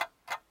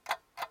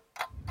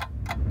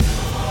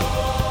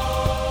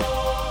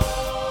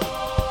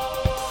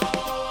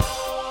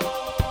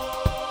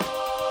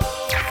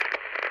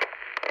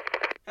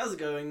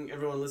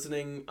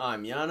listening.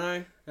 I'm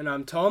Yano. And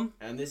I'm Tom.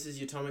 And this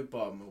is Atomic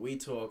Bomb, where we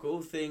talk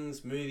all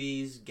things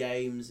movies,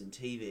 games, and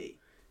TV.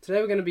 Today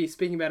we're going to be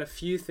speaking about a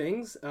few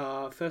things.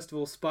 First of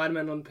all,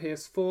 Spider-Man on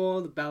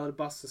PS4, The Ballad of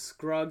Buster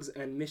Scruggs,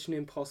 and Mission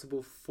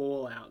Impossible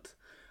Fallout,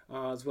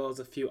 as well as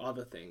a few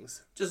other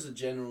things. Just a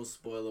general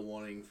spoiler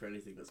warning for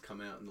anything that's come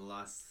out in the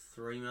last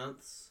 3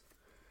 months.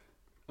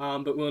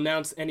 But we'll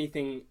announce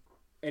anything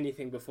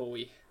before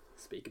we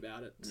speak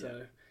about it,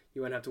 so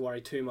you won't have to worry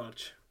too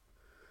much.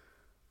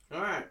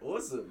 Alright,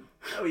 awesome.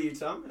 How are you,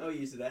 Tom? How are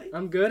you today?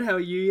 I'm good. How are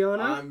you,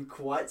 Yana? I'm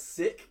quite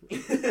sick.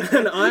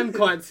 And I'm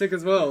quite sick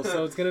as well,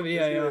 so it's going to be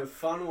a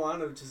fun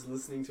one of just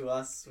listening to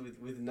us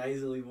with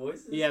nasally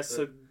voices. Yes,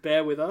 so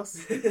bear with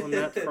us on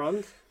that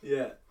front.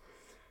 Yeah.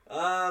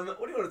 What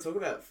do you want to talk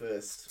about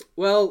first?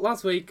 Well,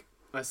 last week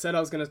I said I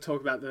was going to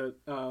talk about the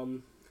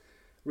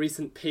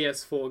recent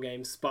PS4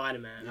 game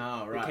Spider-Man.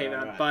 Oh, right, that came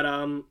out. Right. But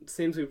it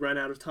seems we've run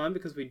out of time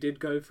because we did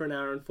go for an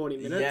hour and 40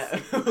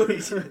 minutes. Yeah,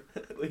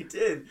 we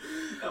did.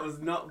 That was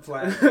not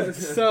planned.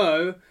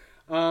 So,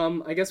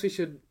 I guess we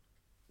should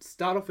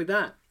start off with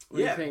that. What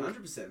do you think?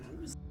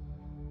 100%.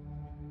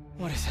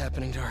 What is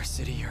happening to our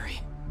city,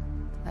 Yuri?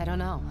 I don't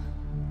know.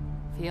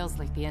 Feels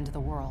like the end of the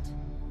world.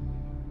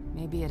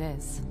 Maybe it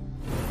is.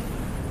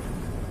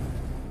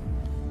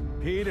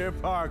 Peter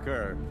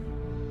Parker,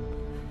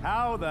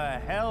 how the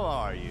hell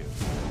are you?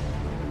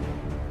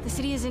 The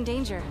city is in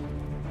danger.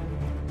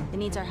 It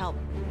needs our help.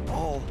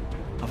 All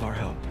of our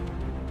help.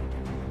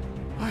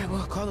 All right,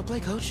 well, call the play,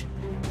 coach.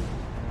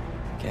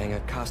 Gang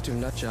of costume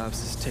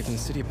nutjobs is taking the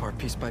city apart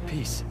piece by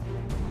piece.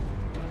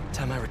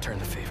 Time I return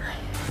the favor.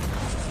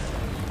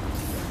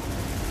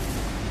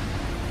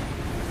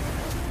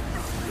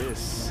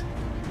 This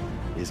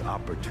is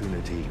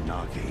opportunity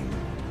knocking.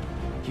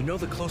 You know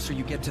the closer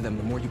you get to them,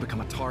 the more you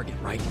become a target,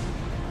 right?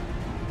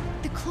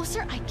 The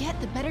closer I get,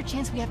 the better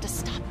chance we have to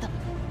stop them.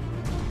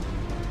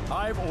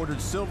 I've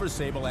ordered Silver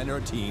Sable and her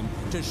team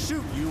to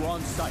shoot you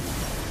on sight.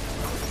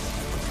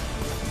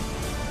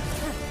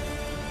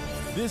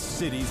 This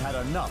city's had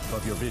enough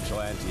of your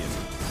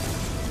vigilantism.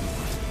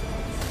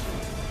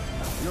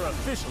 You're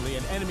officially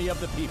an enemy of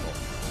the people.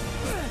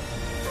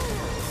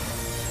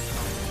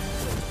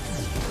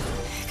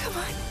 Come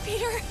on,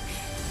 Peter.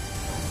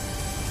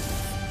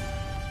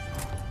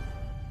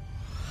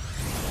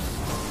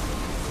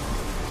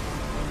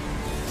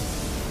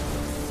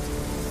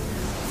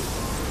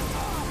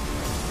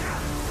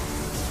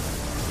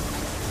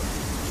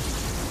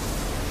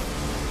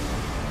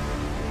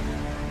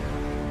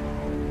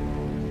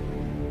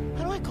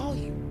 How do I call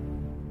you?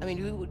 I mean,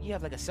 you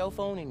have like a cell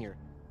phone in your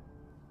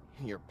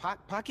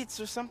pockets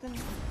or something?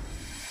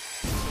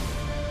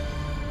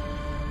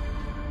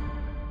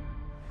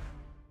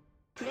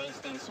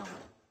 PlayStation.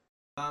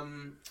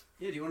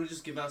 Yeah, do you want to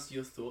just give us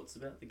your thoughts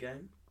about the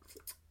game?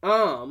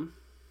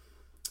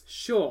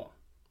 Sure.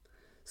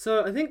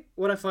 So I think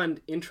what I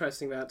find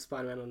interesting about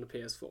Spider-Man on the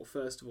PS4,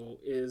 first of all,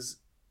 is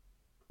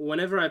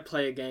whenever I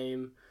play a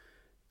game,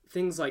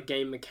 things like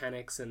game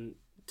mechanics and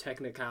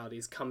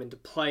technicalities come into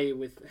play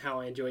with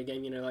how I enjoy a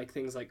game, like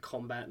things like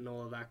combat and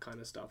all of that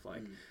kind of stuff.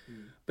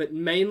 But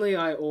mainly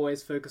I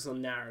always focus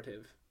on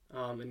narrative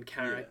and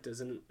characters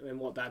and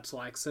what that's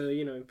like. So,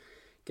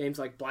 games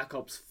like Black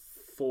Ops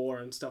 4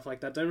 and stuff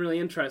like that don't really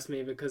interest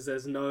me because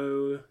there's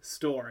no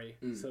story.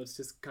 So it's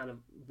just kind of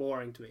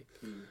boring to me.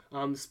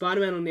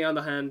 Spider-Man, on the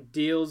other hand,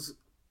 deals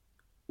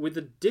with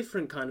a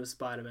different kind of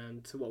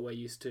Spider-Man to what we're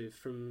used to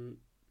from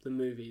the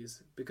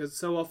movies, because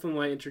so often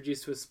we're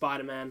introduced to a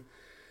Spider-Man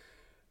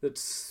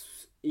that's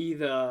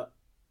either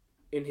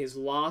in his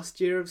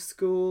last year of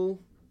school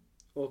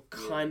or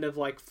kind of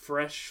like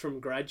fresh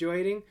from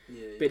graduating.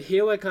 But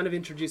here we're kind of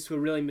introduced to a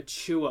really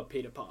mature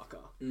Peter Parker.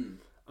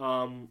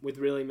 With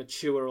really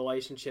mature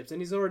relationships, and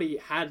he's already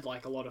had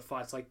like a lot of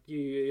fights. Like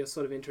you're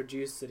sort of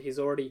introduced that he's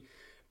already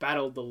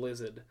battled the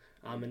Lizard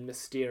and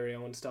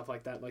Mysterio and stuff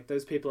like that. Like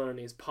those people are in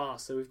his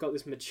past, so we've got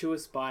this mature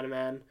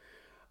Spider-Man,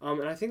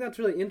 and I think that's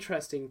really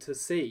interesting to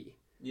see.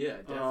 Yeah,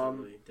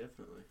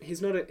 definitely.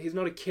 He's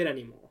not a kid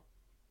anymore,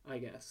 I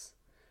guess.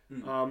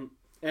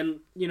 And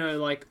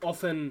like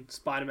often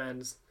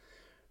Spider-Man's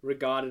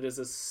regarded as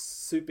a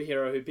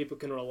superhero who people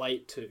can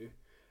relate to.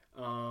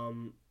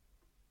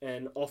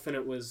 And often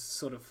it was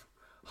sort of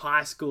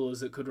high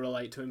schoolers that could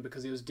relate to him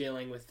because he was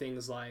dealing with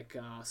things like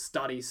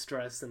study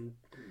stress and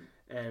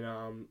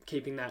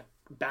keeping that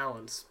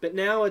balance. But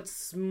now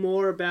it's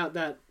more about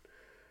that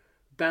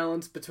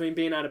balance between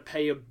being able to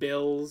pay your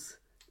bills,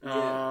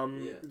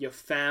 your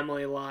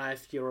family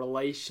life, your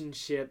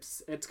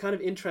relationships. It's kind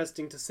of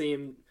interesting to see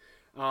him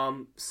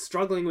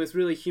struggling with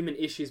really human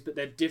issues, but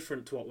they're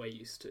different to what we're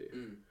used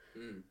to.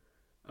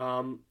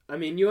 I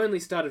mean, you only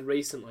started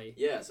recently.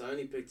 Yeah, so I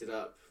only picked it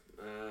up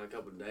a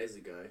couple of days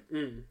ago,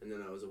 and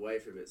then I was away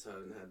for a bit, so I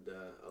haven't had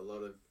a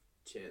lot of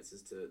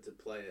chances to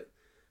play it.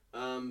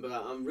 But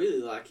I'm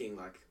really liking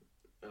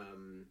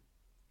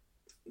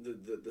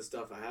the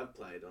stuff I have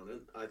played on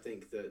it. I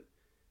think that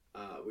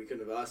we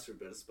couldn't have asked for a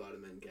better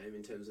Spider-Man game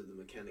in terms of the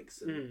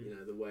mechanics and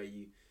the way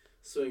you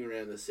swing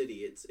around the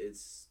city.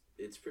 It's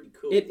it's pretty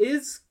cool. It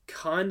is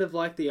kind of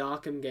like the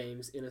Arkham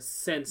games in a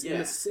sense,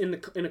 Yeah.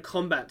 in a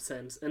combat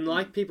sense, and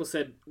like people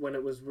said when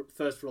it was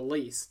first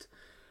released,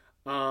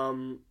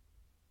 the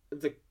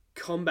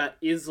combat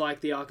is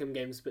like the Arkham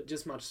games, but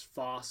just much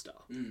faster,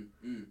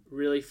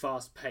 really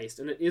fast paced,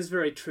 and it is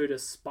very true to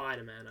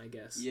Spider-Man, I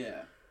guess.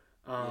 Yeah.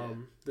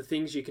 The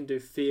things you can do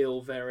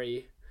feel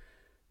very,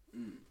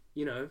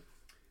 you know.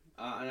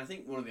 And I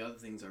think one of the other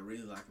things I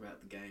really like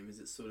about the game is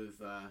it's sort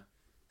of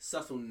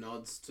subtle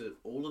nods to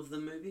all of the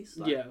movies.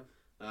 Like, yeah.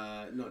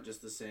 Not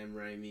just the Sam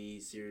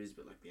Raimi series,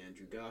 but like the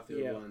Andrew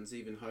Garfield ones,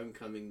 even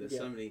Homecoming. There's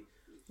so many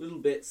little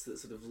bits that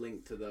sort of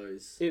link to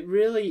those. It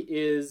really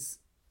is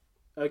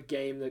a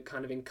game that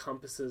kind of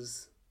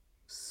encompasses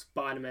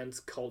Spider-Man's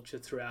culture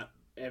throughout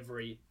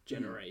every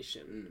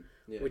generation,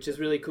 which is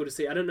really cool to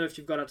see. I don't know if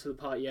you've got up to the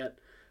part yet.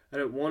 I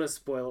don't want to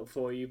spoil it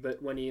for you,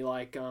 but when he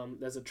like,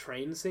 there's a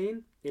train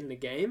scene in the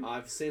game.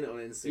 I've seen it on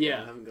Instagram.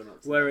 Yeah, I haven't gone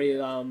up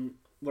to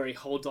where he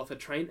holds off a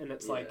train, and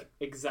it's like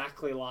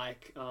exactly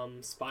like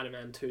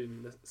Spider-Man 2,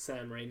 the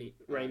Sam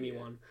Raimi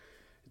one.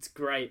 It's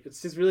great.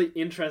 It's just really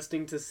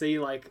interesting to see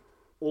like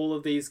all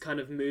of these kind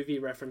of movie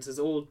references,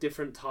 all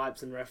different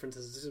types and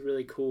references. It's just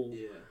really cool.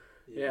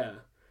 Yeah.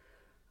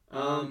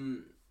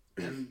 And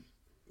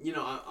you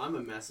know, I'm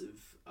a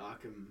massive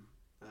Arkham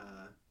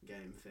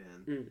game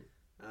fan.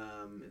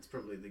 It's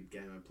probably the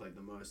game I played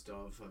the most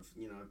of.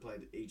 I've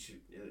played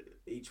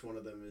each one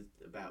of them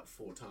about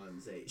 4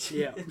 times each.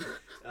 Yeah.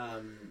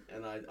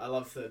 And I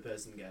love third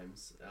person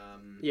games.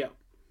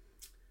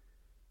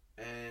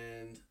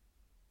 And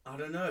I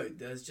don't know.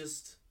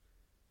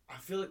 I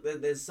feel like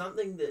there's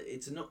something that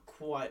it's not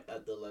quite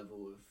at the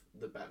level of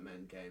the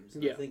Batman games.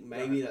 And I think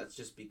maybe that's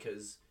just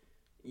because,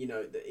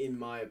 in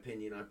my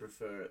opinion, I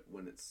prefer it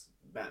when it's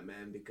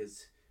Batman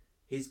because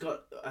he's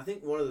got... I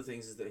think one of the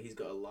things is that he's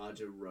got a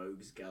larger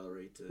rogues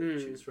gallery to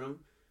choose from.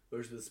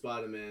 Whereas with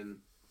Spider-Man,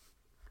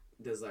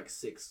 there's like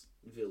 6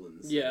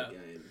 villains in the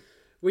game.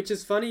 Which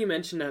is funny you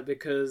mention that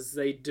because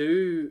they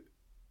do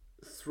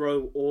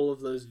throw all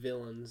of those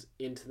villains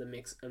into the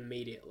mix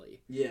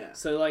immediately. Yeah.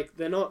 So like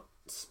they're not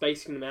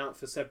spacing them out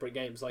for separate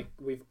games. Like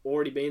we've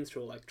already been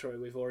through Electro,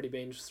 we've already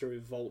been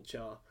through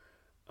Vulture,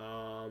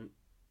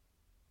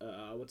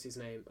 what's his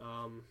name?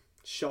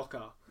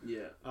 Shocker.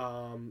 Yeah.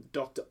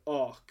 Dr.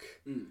 Ock.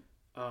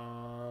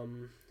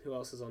 Who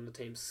else is on the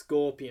team?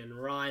 Scorpion,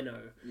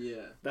 Rhino.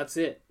 Yeah. That's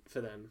it for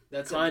them.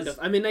 That's kind of.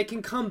 I mean, they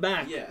can come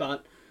back,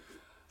 but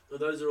well,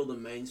 those are all the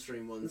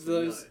mainstream ones.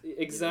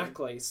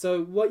 Exactly.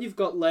 So what you've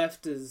got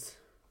left is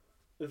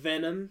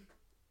Venom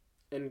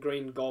and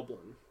Green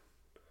Goblin.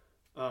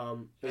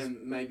 And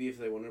maybe if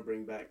they want to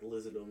bring back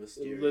Lizard or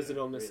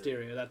Mysterio.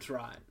 Really. That's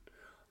right.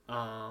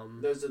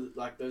 Those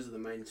are the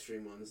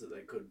mainstream ones that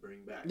they could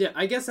bring back. Yeah,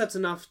 I guess that's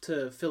enough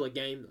to fill a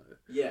game though.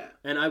 Yeah.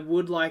 And I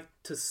would like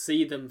to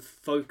see them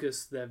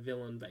focus their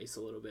villain base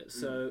a little bit.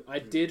 So I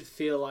did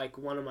feel like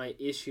one of my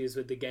issues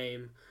with the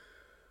game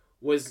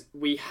was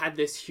we had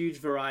this huge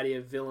variety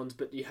of villains,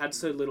 but you had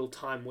so little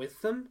time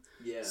with them.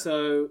 Yeah.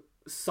 So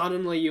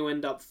suddenly you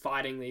end up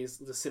fighting the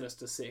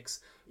Sinister Six,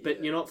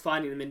 but you're not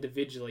fighting them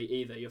individually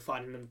either. You're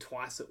fighting them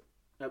twice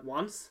at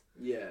once.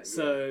 Yeah.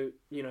 So,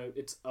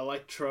 it's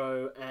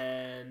Electro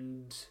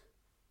and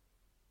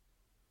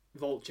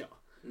Vulture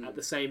at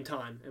the same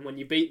time. And when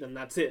you beat them,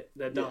 that's it.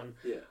 They're done.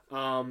 Yeah.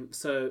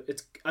 So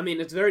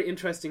it's very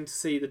interesting to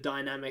see the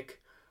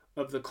dynamic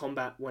of the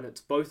combat when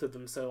it's both of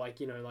them. So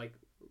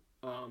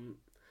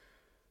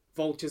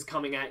Vulture's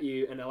coming at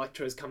you and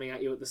Electro's coming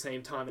at you at the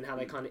same time and how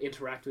they kind of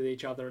interact with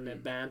each other and their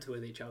banter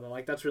with each other.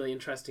 Like, that's really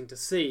interesting to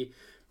see.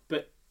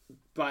 But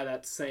by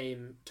that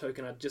same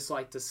token, I'd just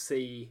like to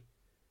see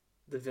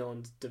the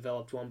villains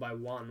developed one by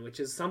one, which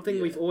is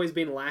something we've always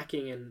been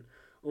lacking in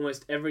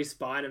almost every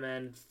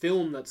Spider-Man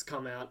film that's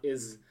come out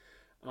is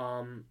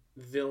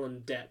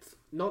villain depth.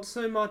 Not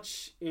so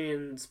much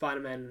in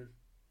Spider-Man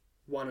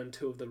 1 and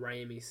 2 of the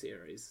Raimi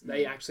series.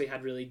 They actually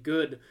had really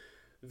good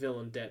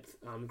villain depth.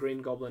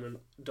 Green Goblin and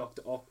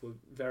Dr. Ock were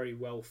very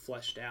well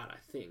fleshed out, I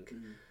think.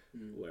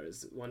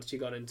 Whereas once you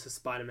got into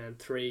Spider-Man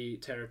 3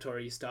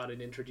 territory, you started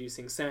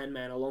introducing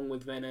Sandman along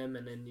with Venom,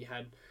 and then you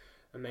had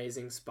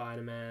Amazing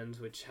Spider-Mans,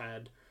 which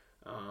had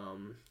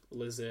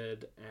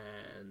Lizard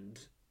and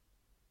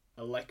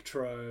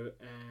Electro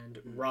and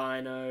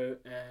Rhino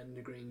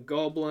and Green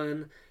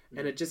Goblin,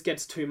 and it just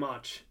gets too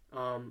much.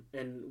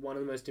 And one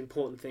of the most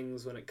important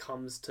things when it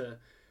comes to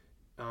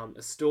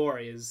a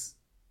story is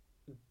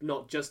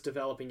not just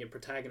developing your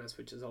protagonist,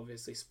 which is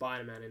obviously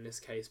Spider-Man in this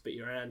case, but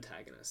your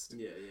antagonist.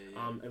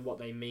 And what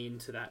they mean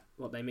to that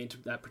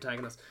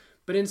protagonist.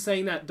 But in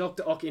saying that,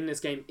 Dr. Ock in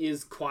this game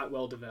is quite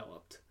well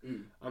developed.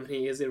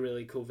 He is a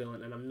really cool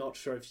villain, and I'm not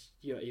sure if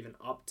you're even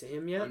up to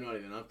him yet. I'm not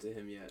even up to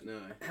him yet, no.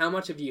 How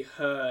much have you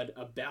heard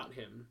about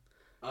him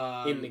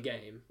in the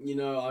game?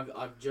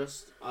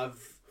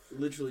 I've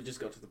literally just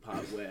got to the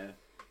part where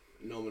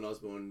Norman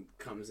Osborn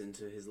comes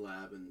into his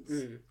lab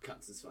and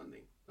cuts his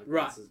funding.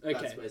 That's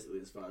basically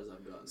as far as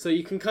I've gotten. So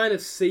you can kind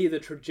of see the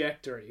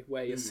trajectory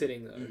where you're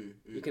sitting, though.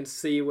 You can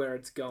see where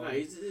it's going. No,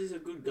 he's a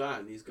good guy,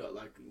 and he's got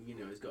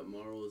he's got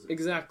morals.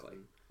 Exactly.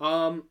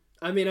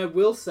 I mean, I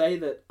will say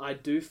that I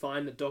do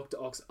find the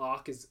Dr. Ock's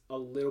arc is a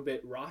little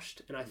bit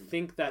rushed, and I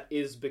think that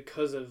is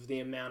because of the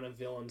amount of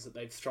villains that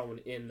they've thrown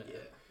in there.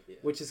 Yeah.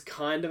 Which is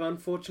kind of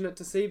unfortunate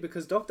to see,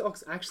 because Dr.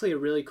 Ock's actually a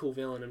really cool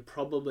villain and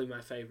probably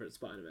my favourite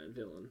Spider-Man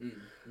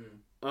villain.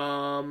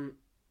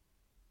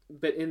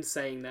 But in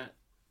saying that,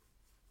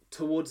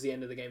 towards the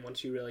end of the game,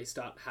 once you really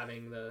start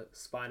having the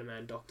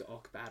Spider-Man Dr.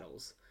 Ock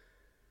battles,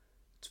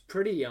 it's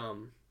pretty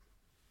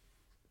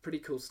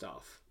cool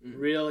stuff.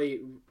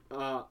 Really,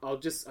 I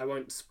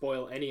won't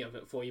spoil any of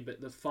it for you, but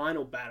the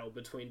final battle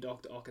between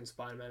Dr. Ock and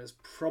Spider-Man is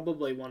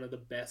probably one of the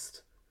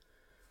best,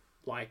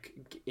 like,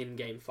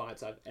 in-game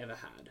fights I've ever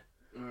had.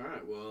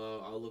 Alright,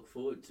 well, I'll look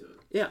forward to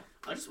it. Yeah.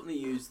 I just want to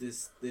use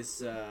this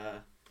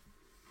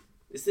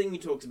thing we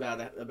talked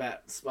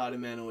about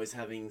Spider-Man always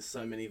having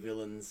so many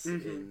villains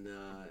in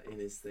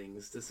his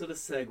things, to sort of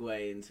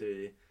segue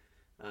into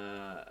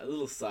a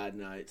little side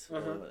note,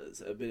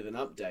 a bit of an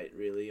update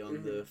really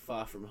on the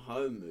Far From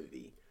Home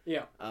movie.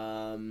 Yeah.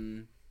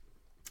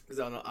 Because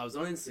I was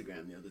on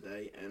Instagram the other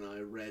day and I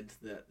read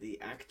that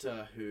the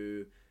actor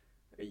who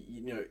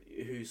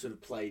sort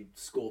of played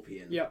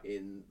Scorpion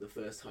in the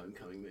first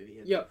Homecoming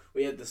movie.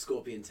 We had the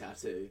Scorpion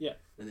tattoo. Yeah.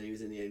 And then he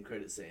was in the end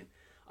credit scene.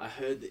 I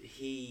heard that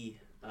he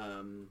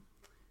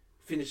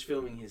finished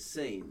filming his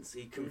scenes.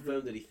 He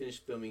confirmed that he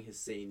finished filming his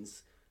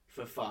scenes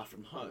for Far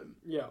From Home.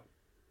 Yeah.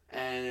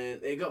 And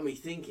it got me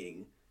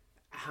thinking,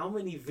 how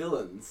many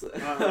villains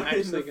are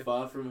in the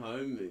Far From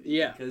Home movie?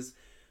 Yeah. Because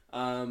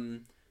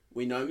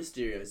we know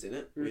Mysterio's in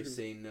it. We've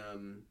seen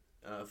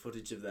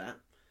footage of that.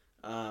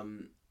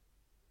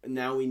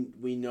 Now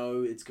we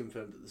know it's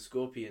confirmed that the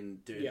Scorpion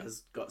dude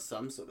has got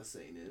some sort of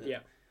scene in it. Yeah.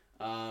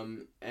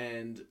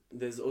 And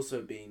there's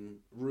also been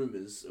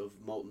rumours of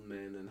Molten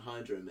Man and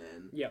Hydro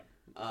Man. Yeah.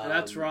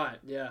 That's right,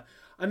 yeah.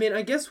 I mean,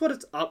 I guess what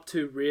it's up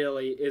to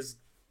really is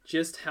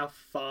just how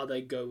far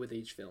they go with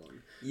each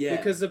villain. Yeah.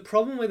 Because the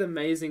problem with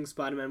Amazing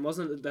Spider-Man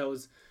wasn't that there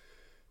was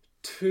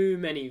too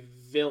many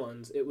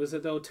villains. It was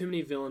that there were too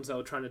many villains they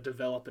were trying to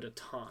develop at a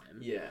time.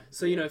 Yeah.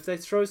 So, if they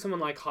throw someone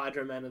like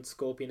Hydro Man and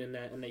Scorpion in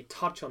there and they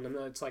touch on them,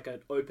 it's like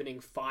an opening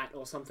fight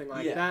or something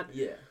like that.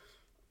 Yeah.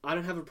 I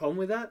don't have a problem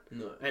with that.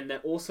 No. And they're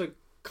also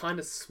kind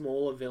of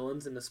smaller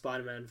villains in the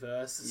Spider-Man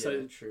verse. Yeah,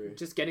 so true.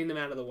 Just getting them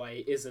out of the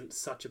way isn't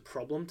such a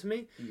problem to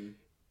me. Mm.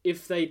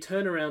 If they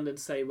turn around and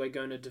say we're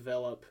going to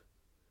develop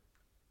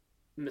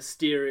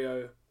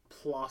Mysterio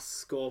plus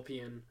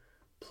Scorpion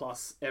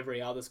plus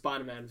every other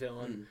Spider-Man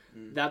villain,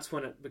 that's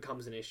when it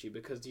becomes an issue,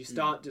 because you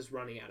start just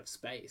running out of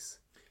space.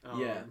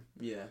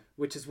 Yeah.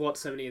 Which is what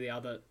so many of the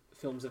other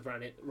films have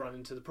run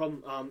into the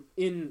problem.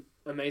 In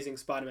Amazing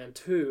Spider-Man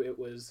 2, it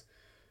was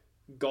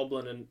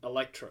Goblin and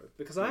Electro,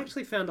 because I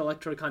actually found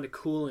Electro kind of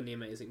cool in the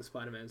Amazing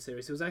Spider-Man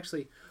series. I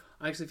actually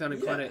found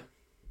it quite an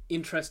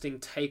interesting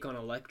take on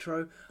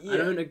Electro. I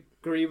don't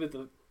agree with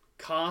the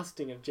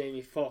casting of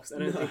Jamie Foxx. I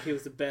don't think he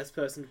was the best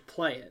person to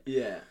play it.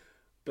 Yeah.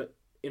 But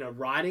in a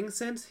writing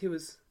sense, he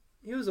was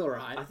all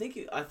right. I think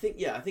it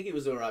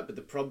was all right, but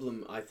the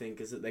problem, I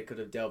think, is that they could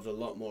have delved a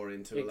lot more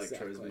into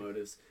Electro's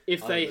motives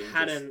if they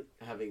hadn't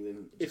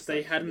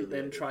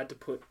tried to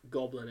put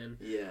Goblin in.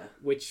 Yeah.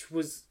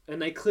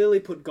 And they clearly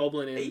put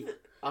Goblin in.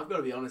 I've got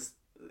to be honest,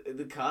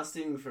 the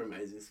casting for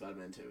Amazing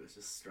Spider-Man 2 is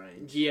just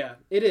strange. Yeah,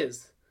 it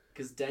is.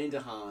 Because Dane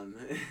DeHaan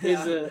is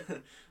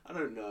I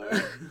don't know.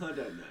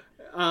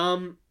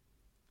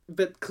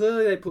 But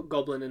clearly they put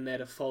Goblin in there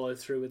to follow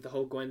through with the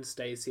whole Gwen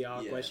Stacy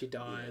arc where she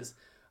dies.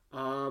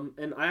 Yeah.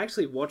 And I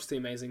actually watched The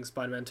Amazing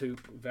Spider-Man 2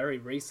 very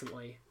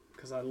recently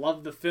because I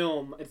love the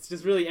film. It's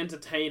just really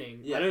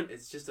entertaining. Yeah,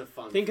 it's just a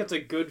fun think film. It's a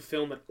good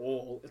film at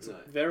all. It's a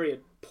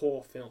very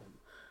poor film.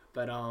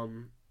 But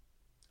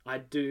I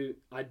do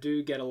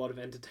get a lot of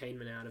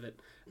entertainment out of it.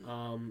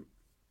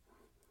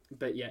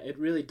 But yeah, it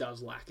really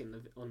does lack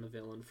on the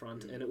villain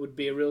front, and it would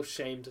be a real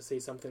shame to see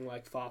something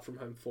like Far From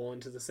Home fall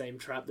into the same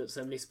trap that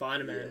so many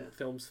Spider-Man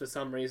films for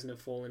some reason have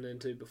fallen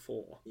into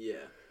before.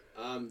 Yeah.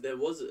 There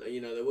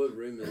were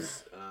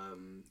rumours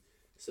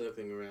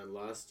circling around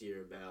last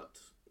year about,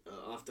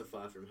 after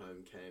Far From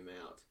Home came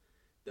out,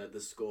 that the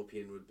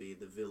Scorpion would be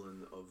the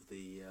villain of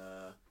the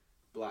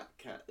Black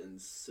Cat and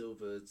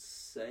Silver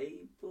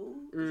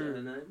Sable? Is that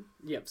her name?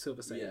 Yep,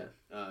 Silver Sable.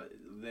 Yeah.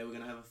 They were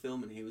going to have a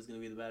film and he was going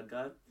to be the bad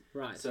guy.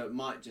 Right. So it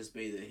might just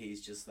be that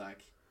he's just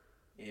like,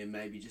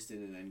 maybe just in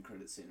an end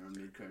credit scene or a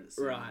mid credit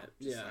scene. Right.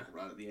 Just like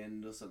right at the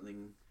end or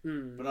something.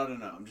 But I don't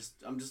know.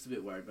 I'm just a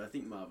bit worried. But I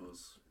think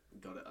Marvel's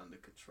got it under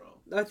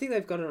control. I think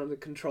they've got it under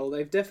control.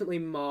 They've definitely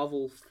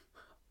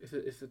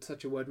if it's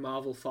such a word,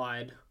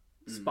 Marvel-fied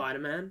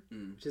Spider-Man,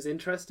 which is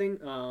interesting.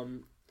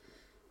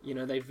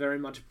 They've very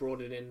much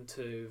brought it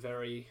into it's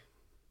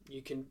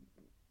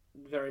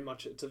very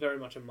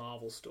much a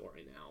Marvel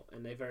story now,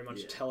 and they very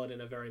much tell it in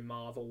a very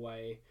Marvel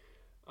way.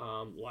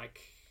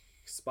 Like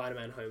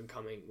Spider-Man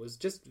Homecoming was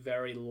just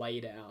very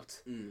laid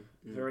out,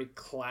 very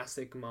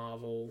classic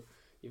Marvel.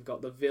 You've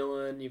got the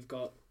villain, you've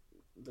got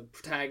the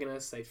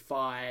protagonist, they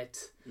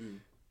fight.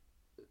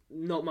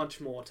 Not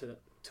much more to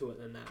it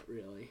than that,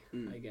 really,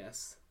 I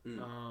guess.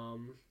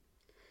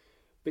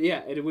 But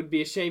yeah, it would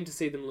be a shame to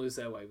see them lose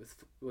their way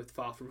with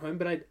Far From Home.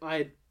 But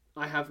I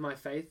have my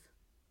faith.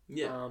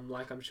 Yeah.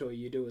 Like I'm sure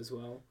you do as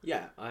well.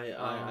 Yeah,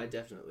 I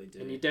definitely do.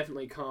 And you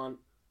definitely can't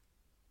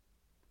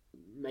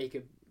make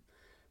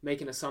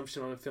an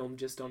assumption on a film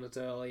just on its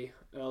early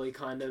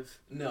kind of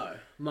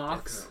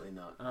marks. Definitely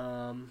not.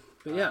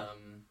 But yeah.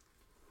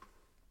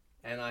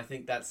 And I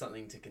think that's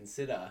something to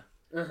consider.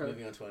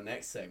 Moving on to our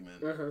next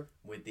segment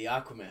with the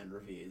Aquaman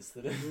reviews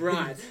that have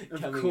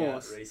coming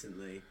out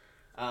recently.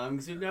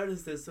 Because we've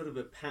noticed there's sort of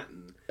a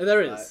pattern.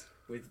 There is.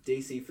 With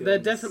DC films. There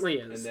definitely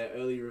is. And their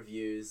early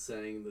reviews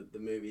saying that the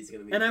movie's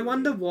going to be... And I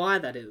wonder why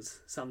that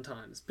is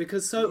sometimes.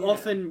 Because so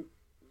often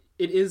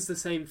it is the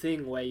same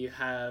thing where you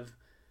have...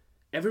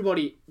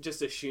 Everybody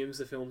just assumes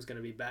the film's going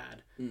to be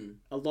bad.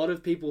 A lot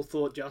of people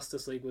thought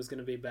Justice League was going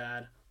to be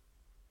bad.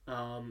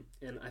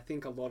 And I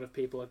think a lot of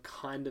people are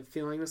kind of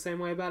feeling the same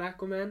way about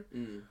Aquaman.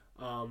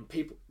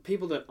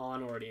 People that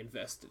aren't already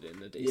invested in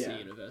the DC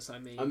universe. I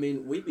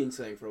mean, we've been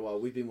saying for a while,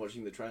 we've been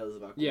watching the trailers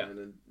of Aquaman,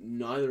 and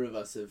neither of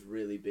us have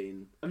really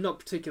been... I'm not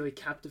particularly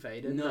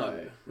captivated.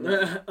 No.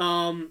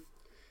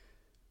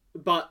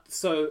 But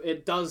so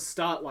it does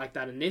start like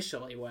that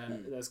initially, where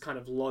there's kind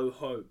of low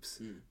hopes.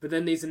 But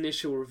then these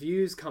initial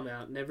reviews come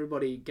out, and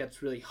everybody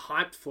gets really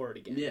hyped for it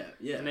again.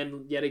 Yeah. And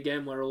then yet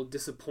again, we're all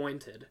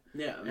disappointed.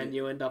 Yeah. And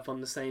you end up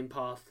on the same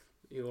path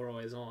you were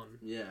always on.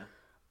 Yeah.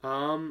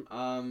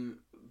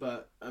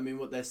 But I mean,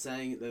 what they're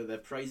saying, they're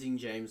praising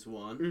James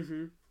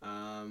Wan,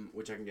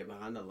 which I can get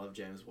behind. I love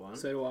James Wan.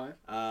 So do I.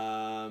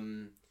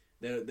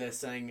 They're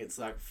saying it's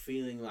like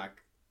feeling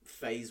like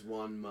Phase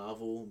 1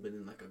 Marvel, but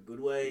in like a good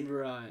way.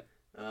 Right.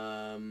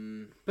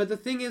 But the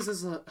thing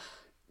is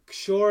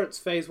sure, it's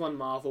Phase 1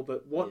 Marvel,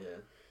 but what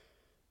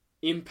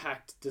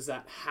impact does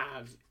that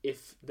have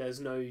if there's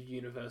no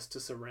universe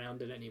to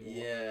surround it anymore?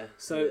 Yeah.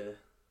 So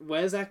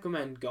where's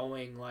Aquaman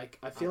going? Like,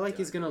 I feel like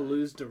he's going to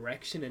lose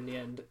direction in the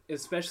end,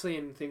 especially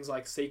in things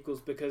like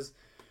sequels, because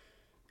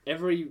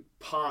every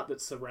part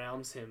that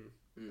surrounds him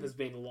has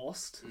been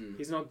lost.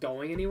 He's not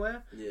going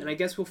anywhere. And I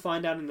guess we'll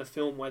find out in the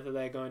film whether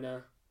they're going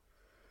to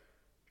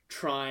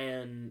try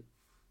and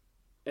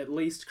at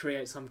least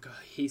create some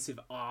cohesive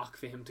arc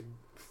for him to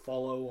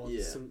follow, or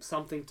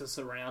something to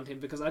surround him,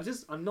 because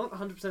I'm not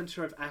 100%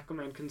 sure if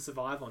Aquaman can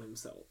survive on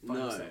himself by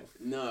himself.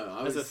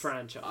 As a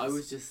franchise.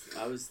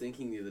 I was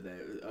thinking the other day,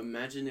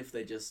 imagine if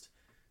they just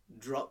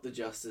dropped the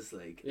Justice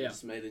League and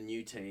just made a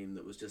new team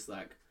that was just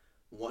like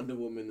Wonder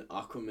Woman,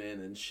 Aquaman,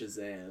 and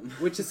Shazam.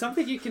 Which is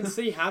something you can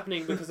see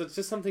happening, because it's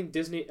just something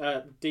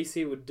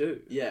DC would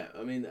do. Yeah,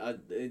 I mean,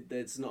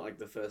 it's not like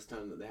the first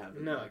time that they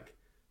haven't like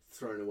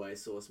thrown away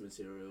source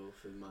material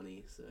for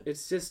money. So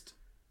it's just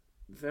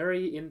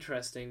very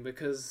interesting,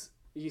 because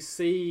you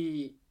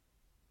see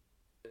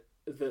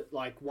that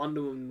like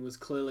Wonder Woman was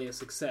clearly a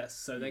success,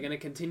 so they're going to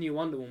continue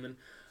Wonder Woman,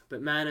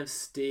 but Man of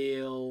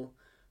Steel,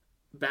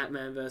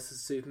 Batman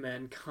vs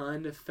Superman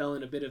kind of fell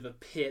in a bit of a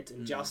pit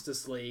in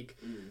Justice League.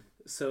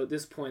 So at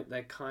this point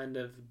they're kind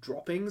of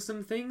dropping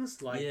some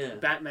things,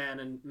 like Batman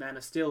and Man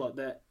of Steel,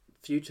 their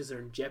futures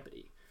are in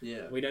jeopardy.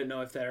 We don't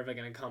know if they're ever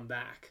going to come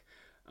back.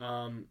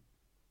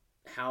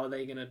 How are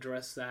they going to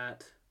address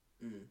that?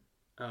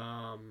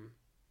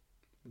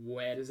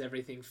 Where does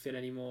everything fit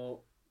anymore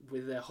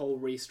with their whole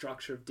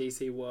restructure of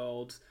DC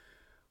World?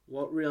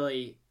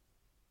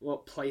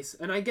 What place?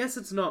 And I guess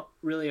it's not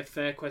really a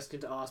fair question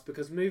to ask,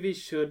 because movies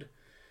should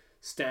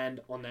stand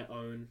on their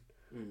own.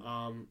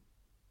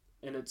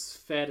 And it's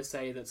fair to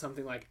say that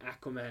something like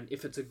Aquaman,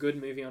 if it's a good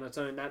movie on its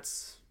own,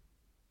 that's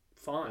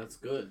fine. That's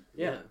good.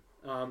 Yeah.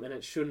 And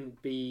it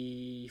shouldn't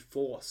be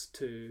forced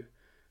to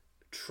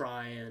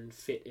try and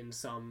fit in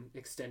some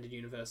extended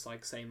universe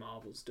like, say,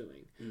 Marvel's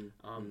doing.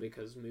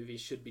 Because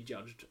movies should be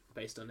judged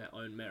based on their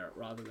own merit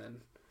rather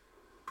than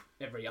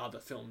every other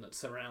film that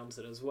surrounds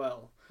it as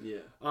well.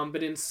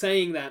 But in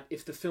saying that,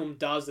 if the film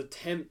does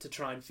attempt to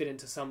try and fit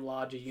into some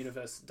larger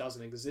universe that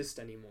doesn't exist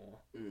anymore...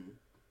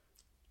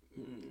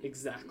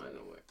 Exactly. Might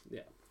not work.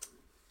 Yeah.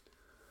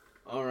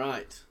 All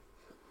right.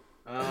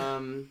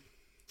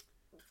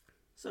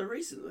 So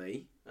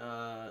recently,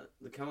 the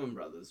Coen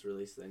Brothers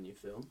released their new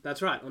film.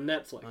 That's right, on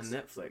Netflix. On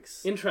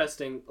Netflix.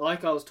 Interesting.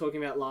 Like I was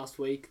talking about last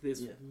week,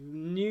 this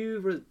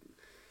new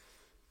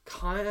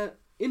kind of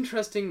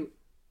interesting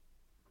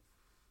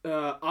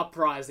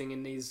uprising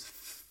in these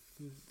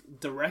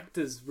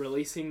directors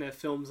releasing their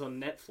films on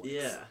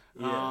Netflix.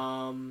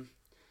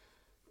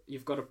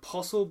 You've got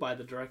Apostle by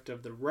the director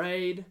of The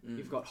Raid.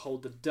 You've got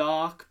Hold the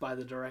Dark by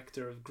the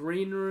director of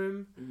Green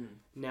Room.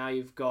 Now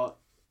you've got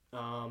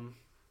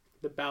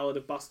The Ballad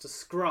of Buster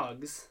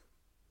Scruggs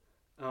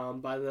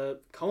by the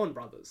Coen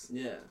Brothers.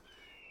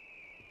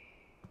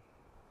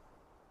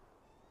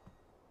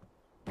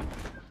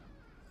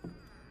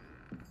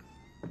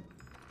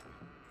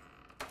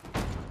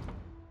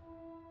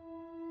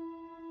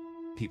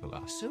 People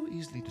are so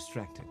easily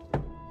distracted.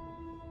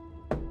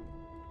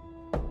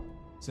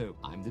 So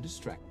I'm the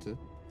distractor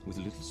with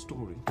a little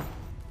story.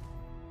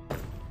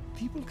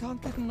 People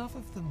can't get enough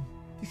of them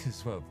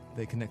because, well,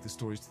 they connect the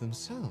stories to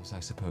themselves,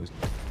 I suppose.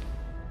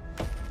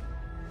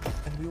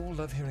 And we all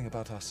love hearing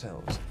about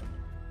ourselves.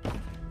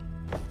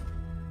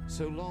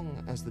 So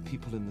long as the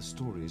people in the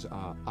stories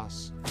are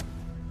us.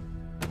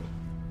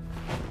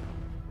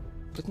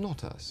 But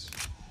not us.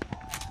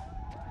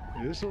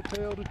 This'll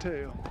tell the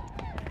tale.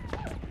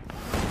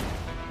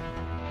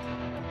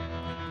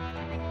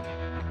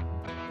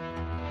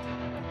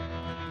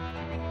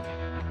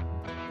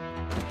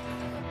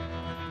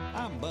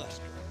 I'm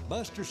Buster.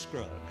 Buster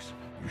Scruggs.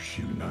 You're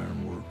shooting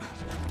ironwork.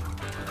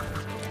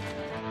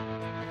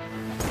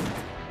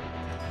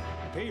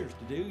 Appears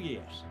to do,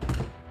 yes.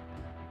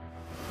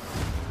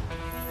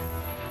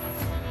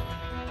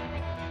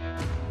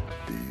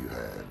 Do you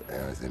have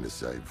anything to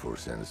say before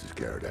sentence is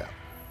carried out?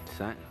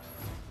 Sentence?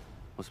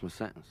 What's my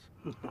sentence?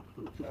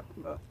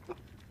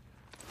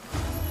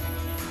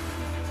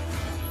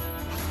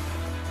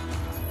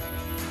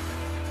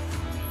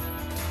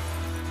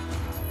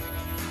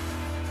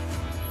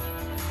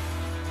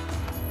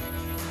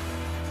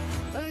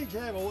 Things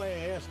have a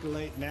way of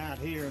escalating out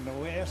here in the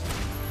West.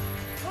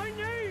 My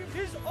name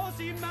is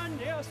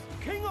Ozymandias,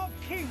 King of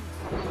Kings.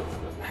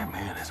 That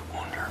man is a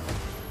wonder.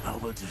 Oh,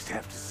 we'll just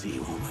have to see,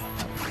 won't we?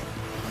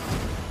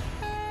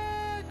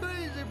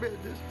 Crazy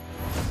business.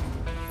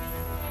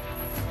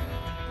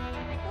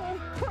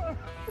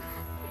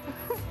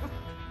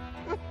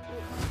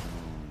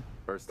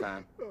 First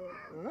time.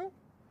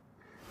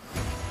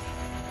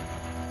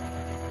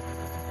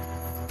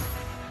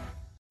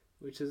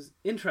 Which is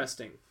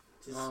interesting.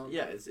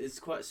 It's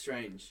quite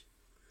strange.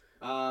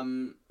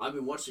 I've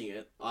been watching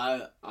it.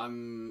 I've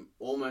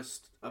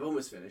almost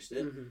finished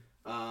it.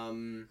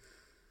 Mm-hmm.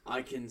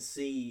 I can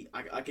see.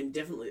 I can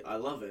definitely. I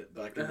love it,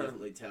 but I can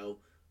definitely tell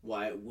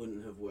why it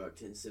wouldn't have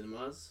worked in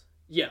cinemas.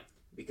 Yeah,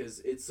 because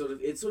it's sort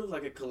of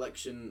like a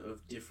collection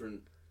of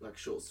different like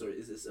short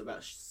stories. Is this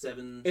about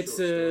 7? It's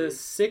short a stories?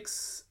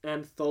 6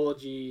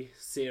 anthology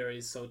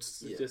series, so it's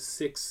just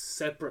 6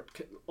 separate,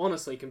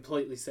 honestly,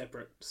 completely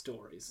separate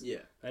stories.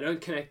 Yeah, they don't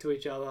connect to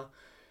each other,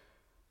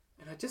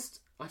 and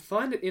I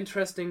find it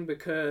interesting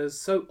because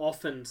so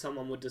often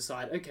someone would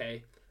decide,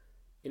 okay,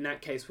 in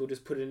that case we'll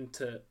just put it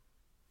into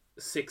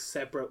 6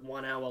 separate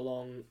 1 hour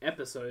long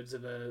episodes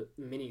of a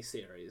mini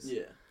series.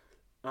 Yeah.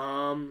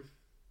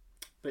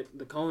 But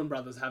the Coen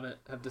brothers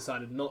have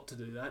decided not to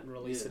do that and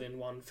release it in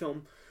one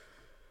film,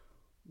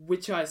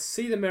 which I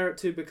see the merit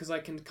to because I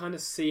can kind of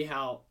see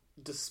how,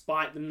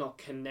 despite them not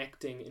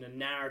connecting in a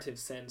narrative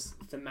sense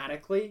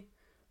thematically,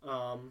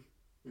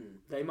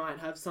 they might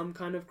have some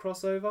kind of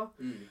crossover.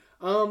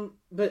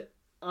 But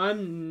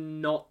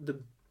I'm not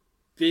the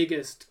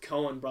biggest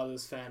Coen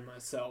brothers fan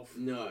myself.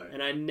 No.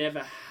 And I never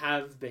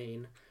have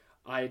been.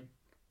 I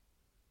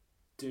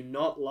do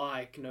not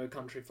like No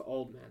Country for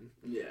Old Men.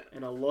 Yeah.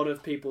 And a lot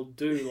of people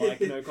do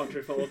like No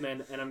Country for Old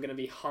Men, and I'm going to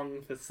be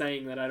hung for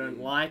saying that I don't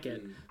like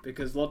it,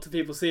 because lots of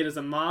people see it as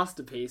a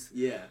masterpiece.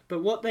 Yeah.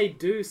 But what they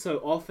do so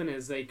often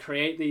is they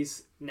create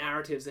these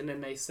narratives and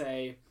then they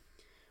say,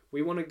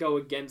 we want to go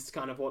against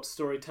kind of what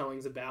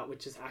storytelling's about,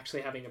 which is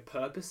actually having a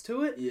purpose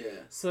to it.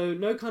 Yeah. So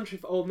No Country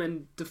for Old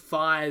Men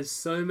defies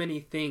so many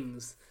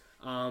things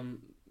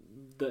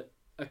that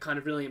are kind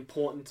of really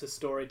important to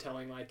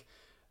storytelling, like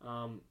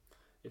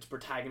its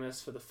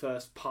protagonist for the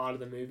first part of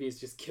the movie is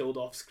just killed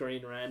off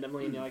screen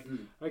randomly, and you're like,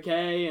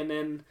 okay, and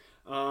then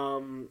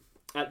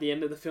at the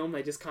end of the film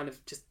they just kind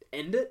of just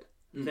end it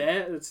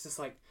there. It's just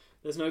like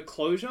there's no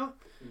closure,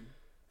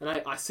 and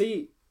I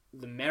see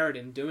the merit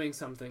in doing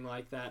something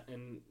like that,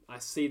 and I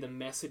see the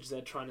message they're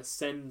trying to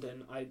send,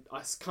 and I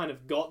kind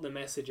of got the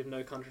message of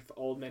No Country for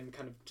Old Men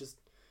kind of just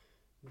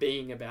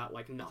being about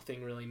like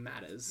nothing really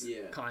matters,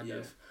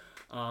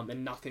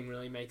 and nothing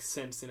really makes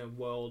sense in a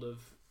world of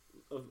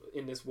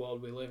in this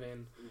world we live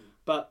in.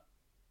 But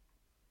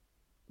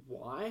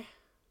why?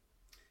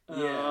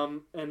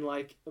 And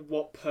like,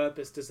 what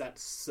purpose does that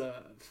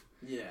serve?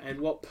 Yeah. And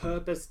what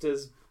purpose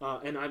does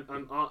and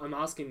I'm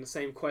asking the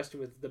same question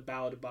with the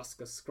Ballad of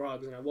Buster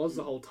Scruggs, and I was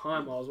the whole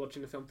time while I was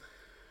watching the film.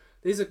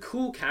 These are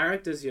cool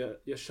characters you're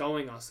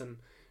showing us, and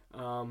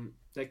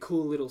they're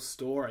cool little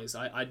stories.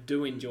 I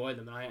do enjoy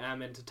them, and I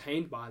am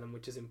entertained by them,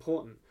 which is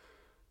important.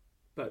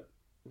 But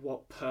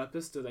what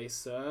purpose do they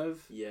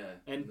serve? Yeah.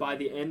 And by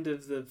the end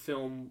of the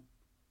film,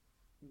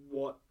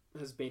 what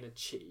has been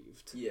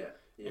achieved? Yeah,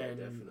 and,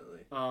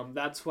 definitely.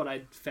 That's what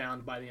I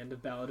found by the end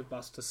of Ballad of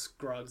Buster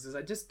Scruggs, is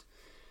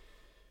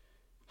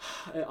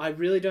I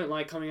really don't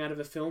like coming out of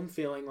a film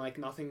feeling like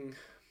nothing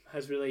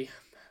has really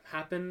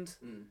happened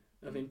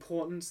of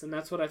importance, and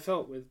that's what I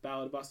felt with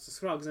Ballad of Buster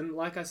Scruggs. And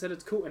like I said,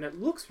 it's cool, and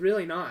it looks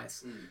really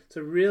nice. It's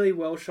a really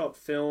well shot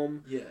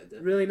film. Yeah, definitely.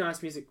 Really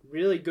nice music,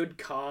 really good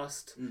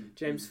cast.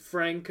 James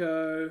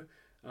Franco,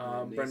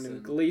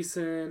 Brendan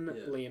Gleeson,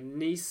 Liam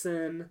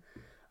Neeson,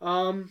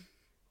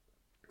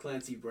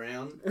 Clancy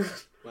Brown,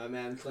 my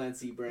man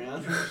Clancy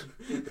Brown.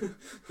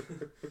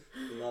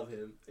 Love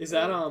him. Is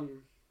that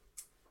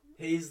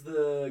He's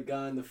the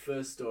guy in the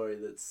first story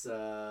that's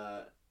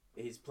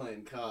he's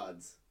playing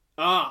cards.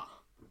 Ah.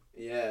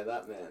 Yeah,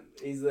 that man.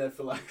 He's there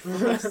for like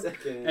 5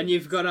 seconds. And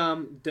you've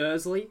got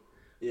Dursley.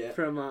 Yeah.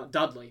 From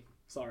Dudley.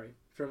 Sorry.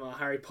 from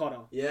Harry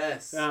Potter.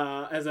 Yes.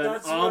 As an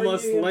That's where I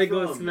armless, knew him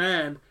legless from.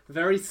 man.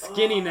 Very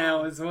skinny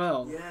now as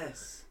well.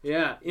 Yes.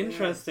 Yeah,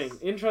 interesting.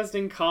 Yes.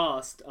 Interesting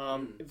cast.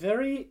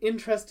 Very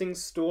interesting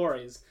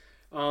stories.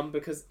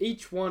 Because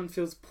each one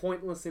feels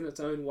pointless in its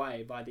own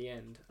way by the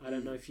end. I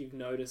don't know if you've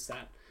noticed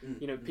that.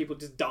 You know, people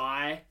just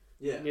die.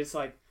 Yeah. And it's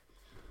like...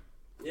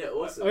 Yeah,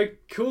 awesome. Oh,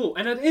 cool.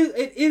 And it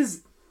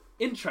is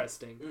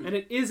interesting. And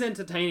it is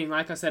entertaining,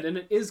 like I said. And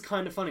it is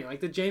kind of funny. Like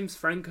the James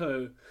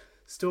Franco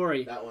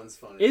story... That one's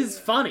funny. Is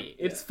funny.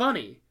 It's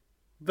funny.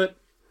 But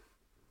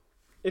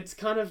it's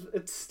kind of...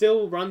 It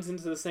still runs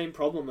into the same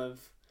problem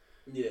of...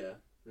 Yeah.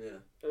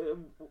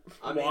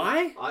 I mean,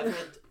 why?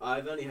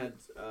 I've only had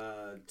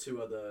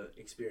 2 other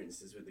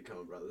experiences with the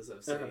Coen Brothers.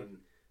 I've seen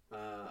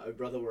Oh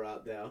Brother We're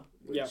Out There,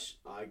 which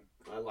I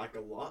like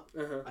a lot.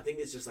 I think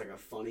it's just like a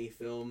funny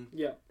film.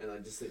 Yeah. And I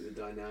just think the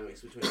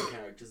dynamics between the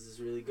characters is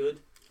really good.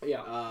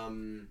 Yeah.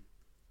 And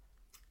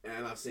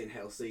I've seen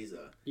Hail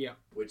Caesar. Yeah.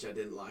 Which I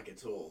didn't like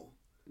at all.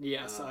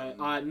 Yes,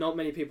 I not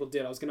many people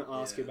did. I was going to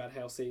ask you about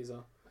Hail Caesar.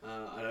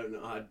 I don't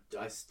know.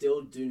 I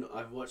still do not.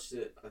 I've watched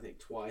it, I think,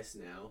 twice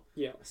now.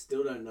 Yeah. I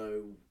still don't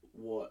know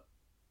what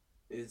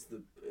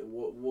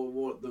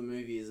the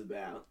movie is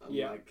about. I'm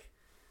like,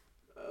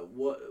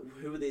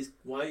 who are these?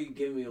 Why are you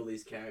giving me all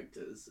these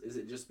characters? Is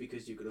it just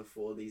because you can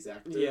afford these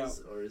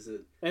actors, or is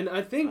it? And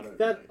I think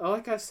that,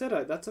 like I said,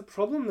 that's a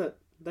problem that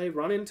they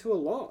run into a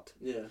lot.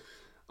 Yeah.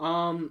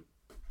 And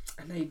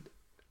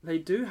they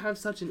do have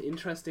such an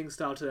interesting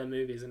style to their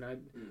movies, and I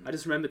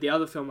just remember the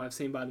other film I've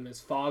seen by them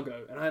is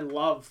Fargo, and I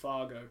love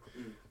Fargo.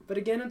 But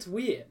again, it's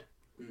weird.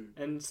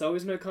 And so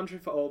is No Country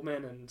for Old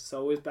Men, and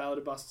so is Ballad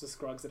of Buster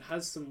Scruggs. It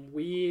has some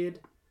weird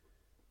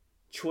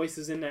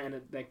choices in there,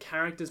 and their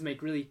characters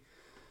make really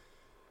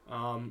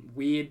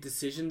weird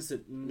decisions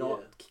that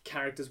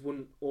characters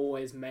wouldn't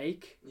always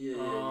make.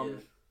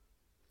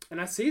 And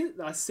I see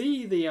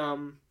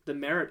the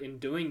merit in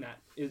doing that,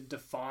 is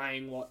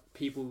defying what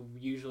people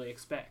usually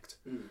expect.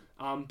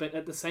 But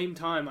at the same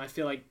time, I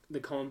feel like the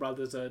Coen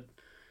Brothers are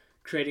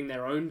creating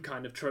their own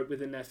kind of trope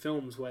within their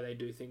films where they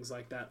do things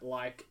like that,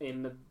 like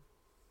in the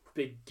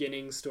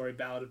beginning story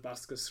Ballad of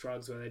Buster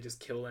Scruggs, where they just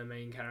kill their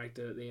main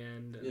character at the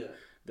end. And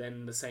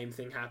then the same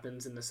thing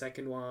happens in the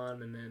second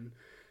one, and then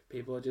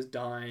people are just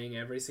dying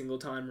every single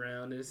time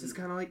around, and it's just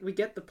kind of like, we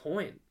get the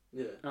point.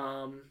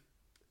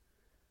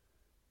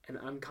 And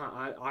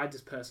I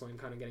just personally am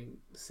kind of getting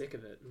sick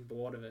of it and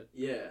bored of it.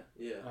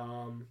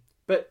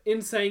 But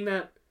in saying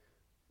that,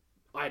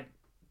 I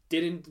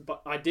did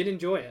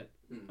enjoy it,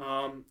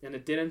 and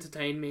it did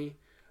entertain me.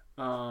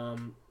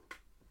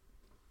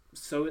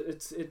 So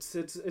it's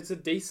a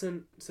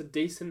decent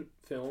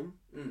film.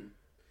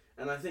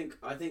 And I think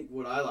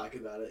what I like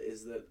about it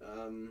is that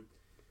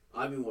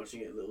I've been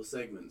watching it in little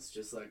segments,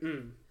 just like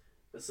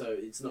so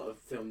it's not a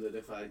film that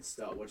if I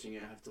start watching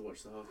it I have to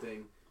watch the whole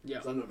thing.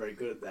 Yeah, I'm not very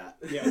good at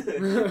that.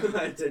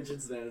 My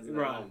attention span is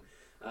not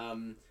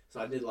long. So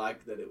I did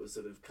like that it was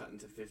sort of cut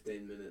into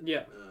 15-minute.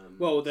 Yeah.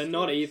 Well, they're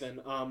not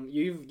even.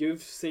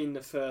 You've seen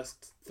the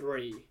first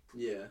 3.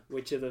 Yeah.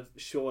 Which are the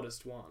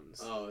shortest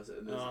ones. Oh, so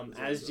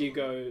as you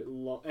go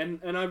long,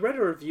 and I read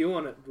a review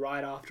on it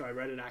right after I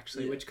read it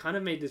actually, which kind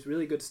of made this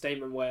really good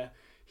statement where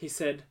he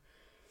said,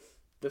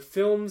 the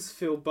films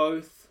feel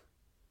both.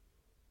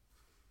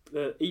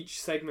 Each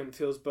segment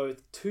feels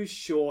both too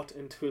short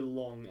and too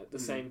long at the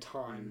same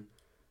time.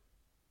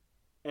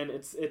 And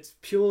it's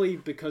purely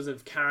because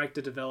of character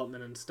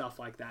development and stuff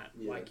like that.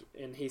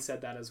 And he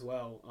said that as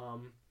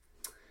well.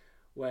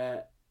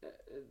 Where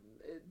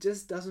it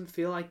just doesn't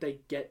feel like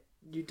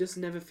you just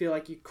never feel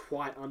like you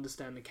quite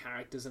understand the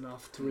characters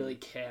enough to really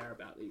care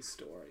about these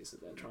stories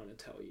that they're trying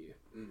to tell you.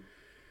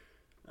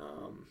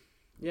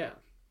 Yeah,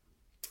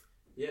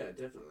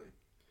 definitely.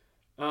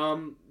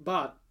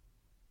 But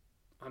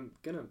I'm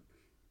gonna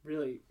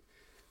really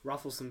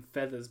ruffle some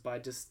feathers by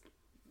just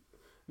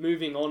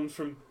moving on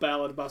from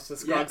Ballad of Buster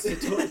Scruggs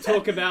to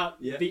talk about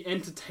the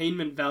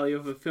entertainment value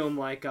of a film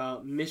like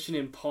Mission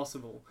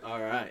Impossible. All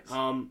right.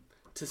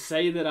 To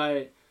say that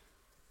I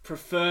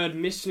preferred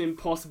Mission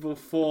Impossible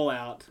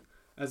Fallout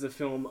as a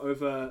film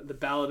over the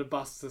Ballad of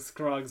Buster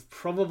Scruggs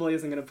probably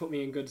isn't going to put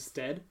me in good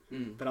stead,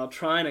 but I'll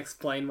try and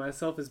explain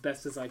myself as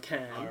best as I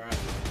can. All right.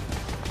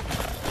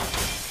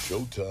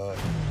 Showtime.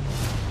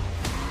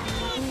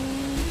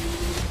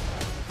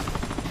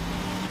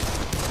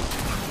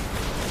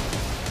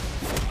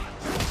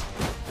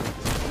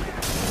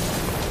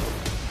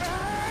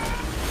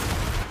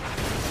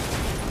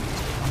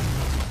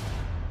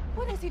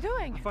 What is he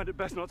doing? I find it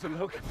best not to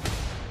look.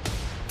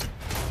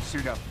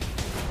 Suit up.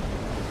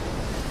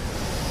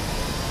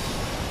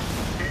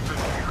 Ethan,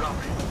 you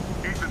copy?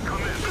 Ethan,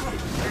 come in. Do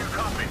you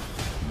copy?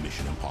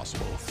 Mission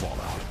Impossible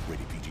Fallout,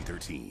 rated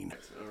PG-13.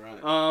 All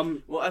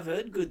right. Well, I've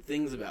heard good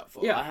things about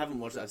Fallout. Yeah. I haven't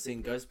watched it. I've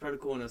seen Ghost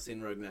Protocol and I've seen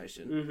Rogue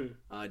Nation.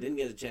 I didn't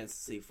get a chance to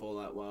see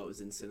Fallout while it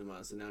was in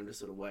cinema, so now I'm just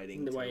sort of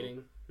waiting. I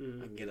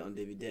can get it on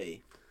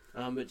DVD.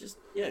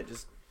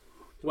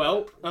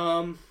 Well,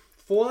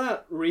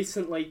 Fallout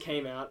recently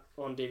came out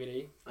on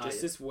DVD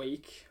this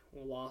week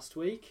or last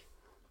week.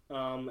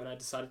 and I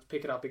decided to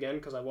pick it up again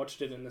because I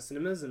watched it in the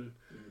cinemas and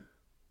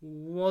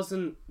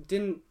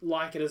didn't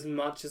like it as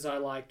much as I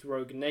liked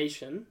Rogue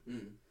Nation.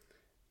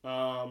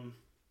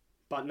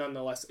 But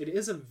nonetheless, it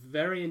is a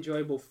very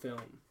enjoyable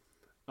film.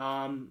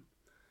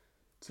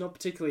 It's not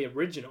particularly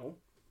original.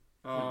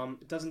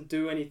 It doesn't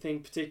do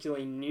anything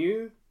particularly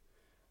new.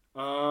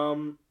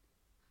 But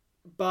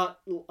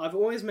I've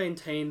always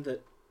maintained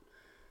that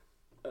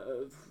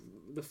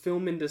the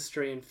film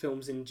industry and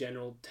films in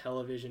general,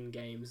 television,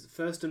 games,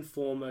 first and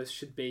foremost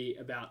should be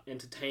about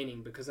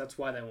entertaining because that's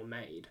why they were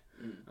made.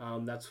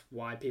 That's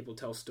why people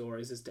tell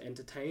stories, is to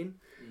entertain.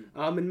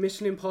 And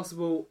Mission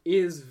Impossible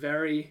is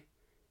very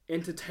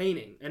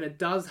entertaining, and it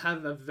does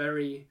have a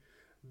very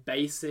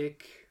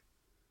basic,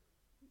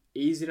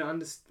 easy to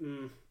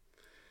understand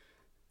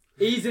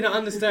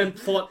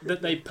plot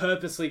that they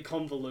purposely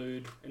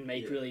convolute and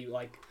make really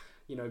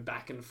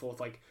back and forth,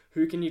 like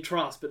who can you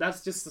trust? But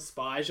that's just the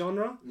spy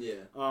genre.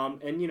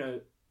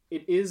 And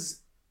it is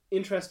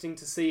interesting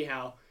to see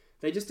how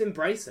they just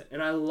embrace it,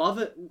 and I love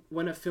it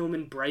when a film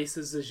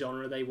embraces the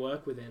genre they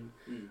work within.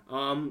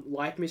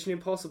 Like Mission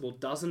Impossible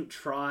doesn't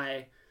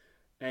try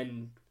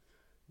and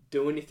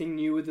do anything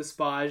new with the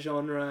spy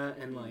genre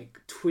and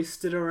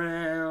twist it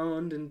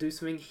around and do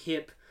something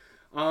hip.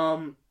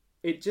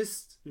 It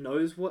just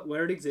knows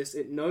where it exists.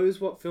 It knows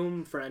what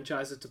film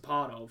franchise it's a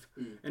part of,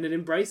 and it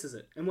embraces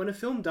it. And when a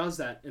film does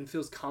that and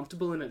feels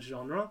comfortable in its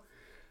genre,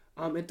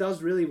 it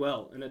does really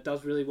well, and it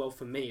does really well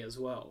for me as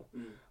well.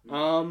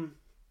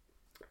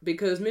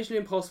 Because Mission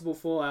Impossible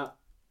Fallout,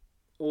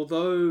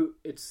 although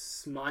it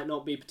might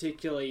not be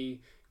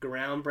particularly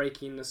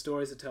groundbreaking in the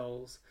stories it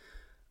tells,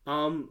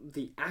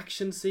 the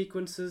action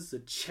sequences, the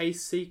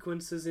chase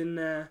sequences in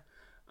there,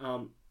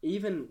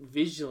 even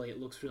visually it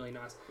looks really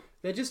nice.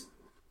 They're just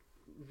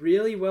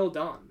really well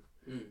done.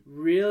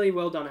 Really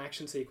well done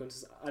action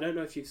sequences. I don't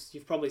know if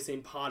you've probably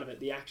seen part of it,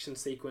 the action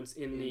sequence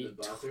in the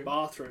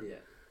bathroom. Yeah.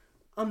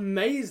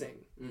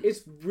 Amazing.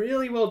 It's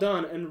really well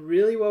done and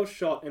really well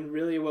shot and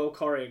really well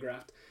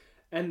choreographed.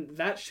 And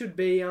that should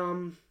be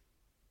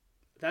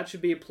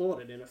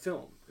applauded in a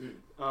film.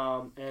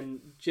 And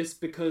just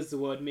because the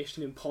word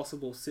Mission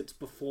Impossible sits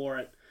before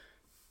it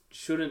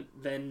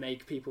shouldn't then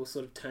make people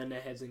sort of turn their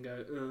heads and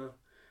go,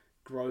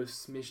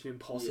 gross, Mission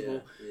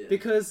Impossible.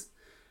 Because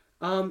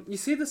you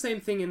see the same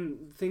thing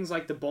in things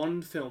like the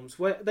Bond films,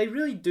 where they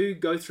really do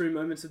go through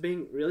moments of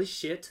being really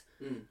shit.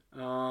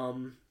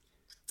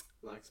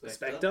 Like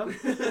Spectre.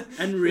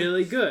 And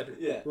really good.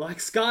 Yeah. Like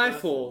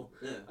Skyfall.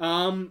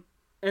 Yeah.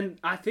 And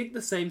I think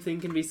the same thing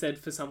can be said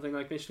for something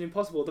like Mission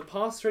Impossible. The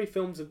past 3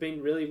 films have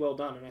been really well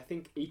done, and I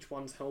think each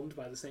one's helmed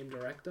by the same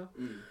director.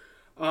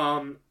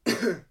 And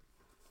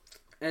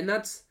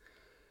that's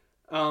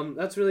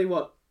really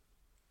what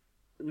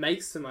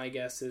makes them, I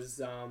guess,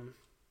 is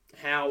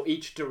how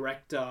each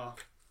director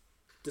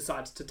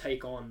decides to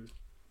take on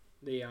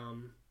the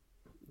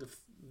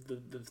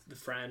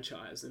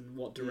franchise and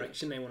what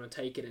direction they want to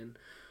take it in.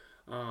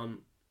 I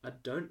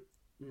don't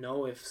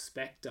know if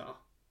Spectre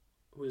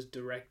was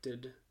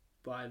directed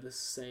by the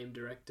same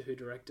director who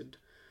directed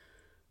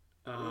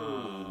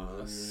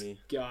Skyfall.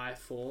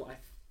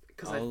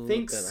 Because I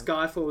think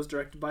Skyfall was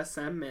directed by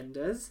Sam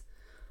Mendes.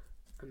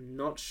 I'm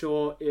not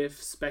sure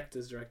if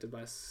Spectre's directed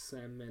by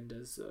Sam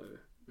Mendes though.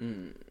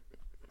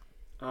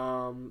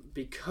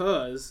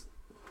 Because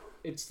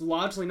it's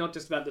largely not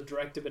just about the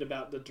director, but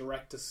about the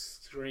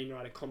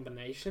director-screenwriter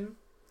combination.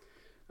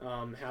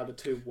 How the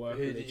two work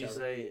with each other. Who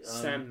did you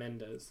say? Sam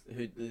Mendes.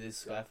 Who did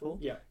Skyfall?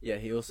 Yeah. Yeah,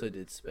 he also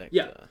did Spectre.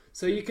 Yeah.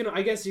 So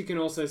I guess you can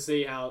also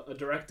see how a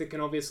director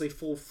can obviously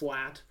fall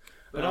flat.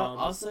 But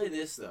I'll say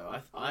this though,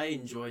 I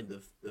enjoyed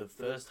the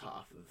first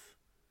half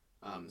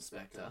of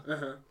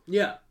Spectre.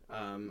 Yeah.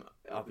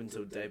 Up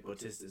until Dave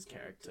Bautista's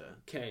character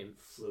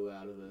flew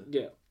out of a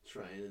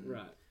train. And,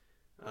 right.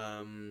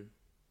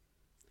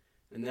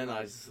 And then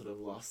I just sort of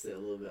lost it a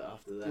little bit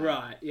after that.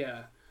 Right.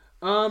 Yeah.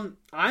 I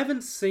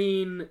haven't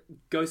seen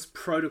Ghost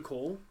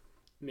Protocol,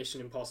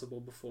 Mission Impossible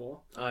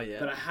before. Oh yeah.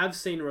 But I have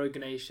seen Rogue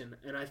Nation,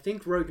 and I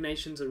think Rogue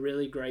Nation's a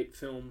really great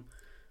film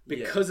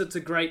because it's a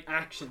great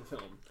action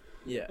film.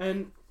 Yeah.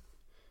 And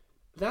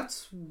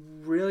that's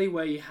really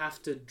where you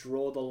have to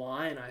draw the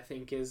line, I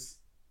think, is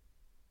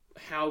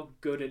how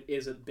good it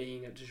is at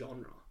being a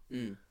genre.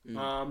 And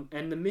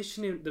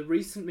the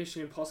recent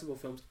Mission Impossible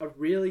films are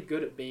really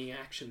good at being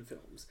action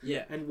films.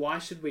 Yeah. And why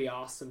should we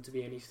ask them to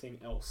be anything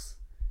else?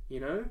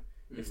 You know?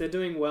 If they're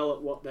doing well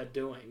at what they're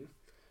doing,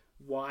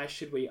 why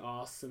should we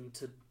ask them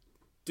to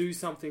do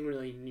something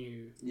really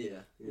new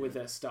with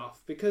their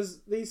stuff?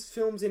 Because these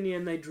films, in the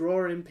end, they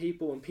draw in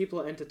people and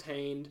people are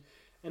entertained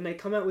and they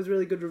come out with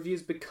really good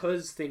reviews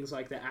because things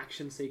like the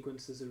action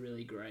sequences are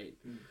really great.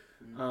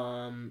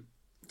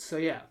 So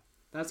yeah,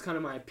 that's kind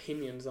of my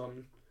opinions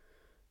on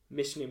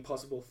Mission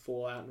Impossible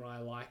Fallout and why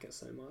I like it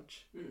so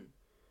much.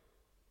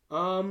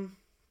 I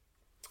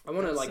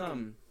want to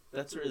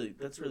That's really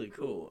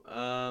cool.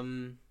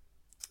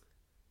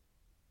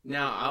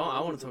 Now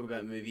I want to talk about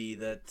a movie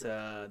that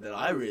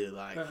I really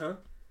like.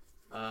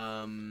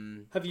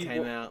 Have you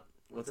came out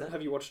What's that?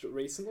 Have you watched it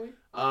recently?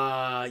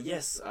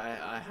 Yes,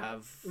 I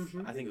have.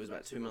 Mm-hmm. I think it was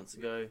about 2 months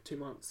ago. 2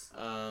 months.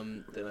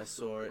 That I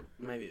saw it.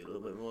 Maybe a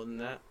little bit more than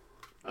that.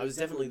 It was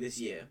definitely this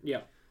year.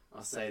 Yeah.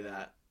 I'll say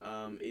that.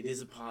 It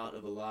is a part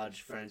of a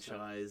large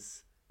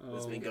franchise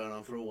that's been going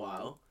on for a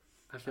while.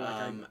 I feel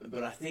like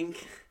but I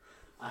think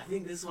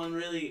this one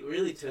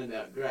really turned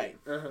out great,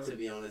 to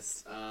be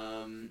honest.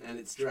 And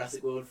it's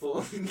Jurassic World: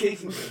 Fallen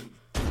Kingdom.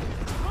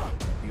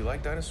 You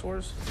like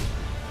dinosaurs?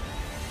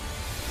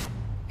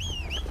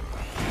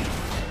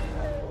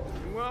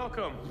 You're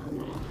welcome.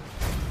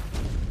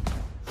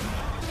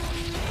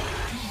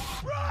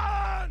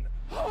 Run!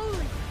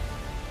 Holy!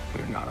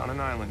 We're not on an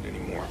island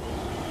anymore.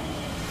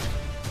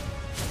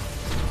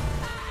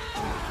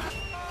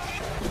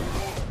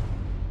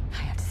 I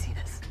have to see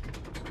this.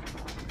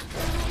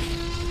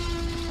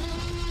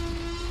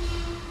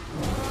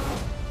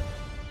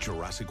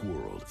 Jurassic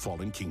World: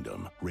 Fallen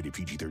Kingdom, rated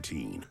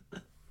PG-13.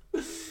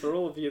 For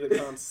all of you that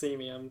can't see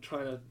me, I'm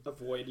trying to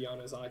avoid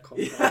Yano's eye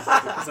contact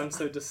because I'm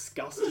so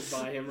disgusted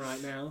by him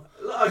right now.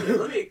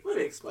 Okay, let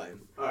me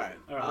explain. All right.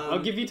 I'll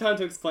give you time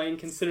to explain,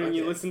 considering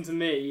you listen to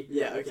me.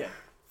 Yeah. Okay.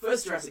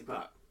 First Jurassic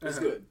Park was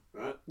good,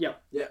 right?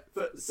 Yep. Yeah.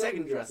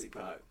 Second Jurassic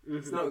Park,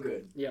 it's not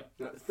good. Yep.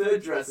 No,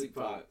 third Jurassic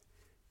Park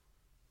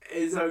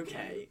is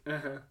okay.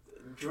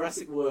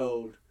 Jurassic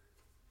World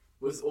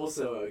was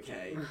also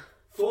okay.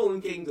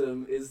 Fallen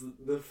Kingdom is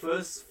the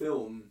first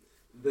film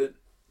that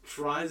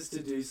tries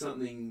to do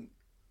something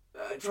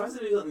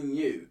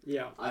new.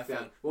 Yeah. I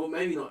found. Well,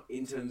 maybe not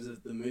in terms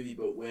of the movie,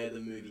 but where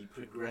the movie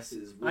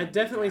progresses. I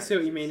definitely see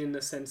what you mean in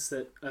the sense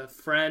that a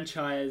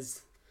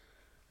franchise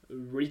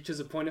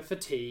reaches a point of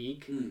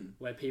fatigue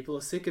where people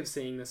are sick of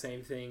seeing the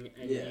same thing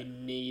and you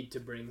need to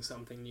bring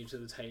something new to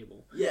the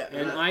table. Yeah.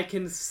 And I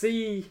can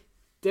see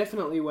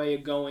definitely where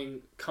you're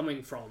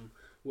coming from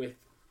with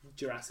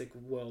Jurassic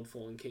World: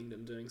 Fallen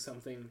Kingdom doing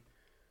something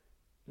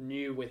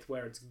new with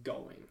where it's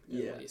going,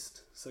 at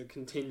least. So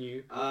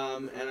continue.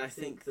 And I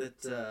think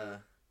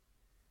that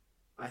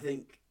I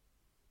think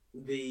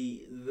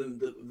the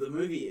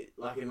movie,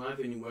 like, in my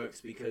opinion,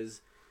 works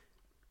because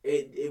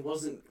it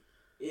wasn't.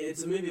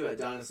 It's a movie about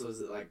dinosaurs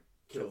that, like,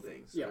 kill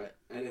things, right?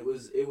 And it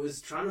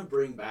was trying to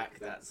bring back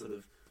that sort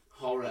of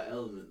horror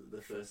element that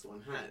the first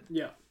one had.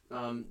 Yeah.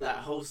 That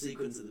whole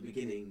sequence at the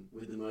beginning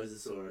with the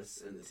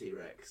Mosasaurus and the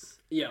T-Rex.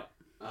 Yeah.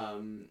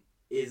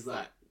 Is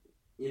that,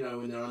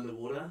 when they're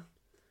underwater?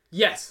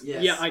 Yes.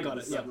 Yeah, I got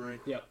it. Submarine.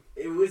 Yep.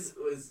 It was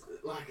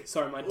like.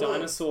 Sorry, my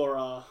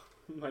dinosaur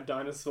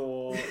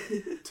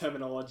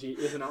terminology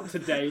isn't up to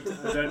date.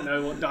 I don't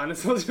know what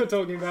dinosaurs you're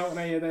talking about when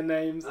I hear their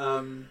names.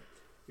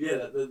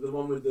 Yeah, the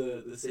one with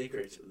the sea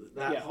creature.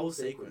 That whole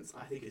sequence,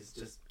 I think, is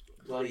just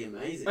bloody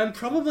amazing. I'm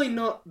probably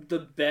not the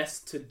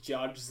best to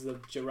judge the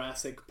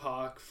Jurassic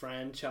Park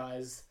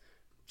franchise,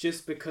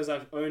 just because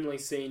I've only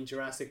seen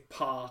Jurassic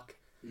Park,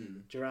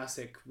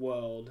 Jurassic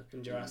World,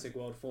 and Jurassic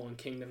World: Fallen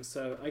Kingdom.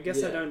 So I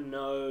guess I don't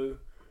know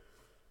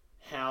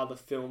how the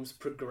films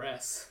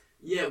progress.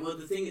 Yeah, well,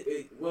 the thing,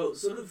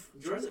 sort of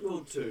Jurassic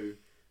World 2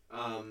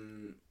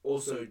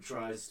 also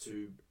tries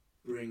to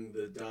bring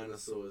the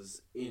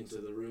dinosaurs into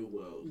the real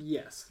world.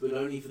 Yes. But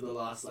only for the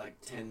last,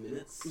 10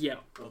 minutes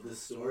of the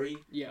story.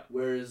 Yeah.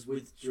 Whereas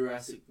with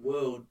Jurassic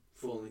World: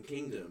 Fallen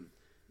Kingdom,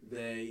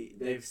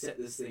 they've set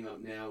this thing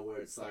up now where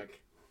it's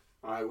like,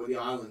 alright, well, the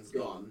island's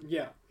gone.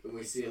 Yeah. And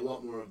we see a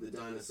lot more of the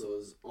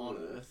dinosaurs on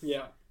Earth.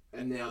 Yeah.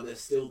 And now they're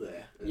still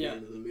there at the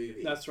end of the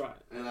movie. That's right.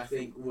 And I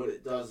think what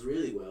it does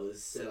really well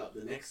is set up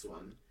the next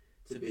one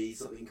to be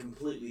something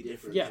completely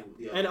different. Yeah. To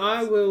the other And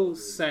I will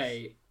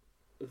say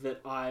that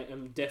I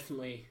am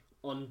definitely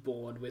on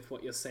board with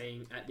what you're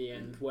saying at the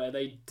end, where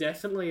they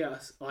definitely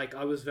are,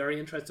 I was very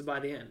interested by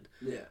the end.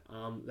 Yeah.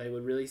 They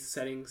were really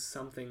setting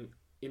something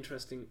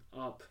interesting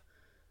up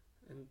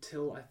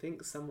until I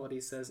think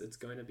somebody says it's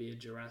going to be a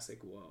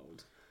Jurassic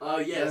World. Oh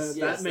yes,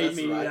 that made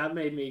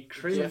me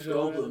cringe. Jeff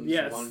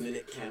Goldblum's 1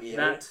 minute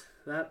cameo.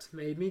 That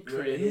made me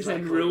cringe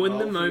and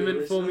ruined the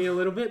moment for me a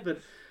little bit, but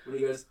when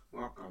he goes,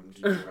 "Welcome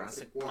to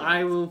Jurassic World,"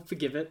 I will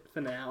forgive it for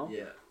now.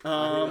 Yeah,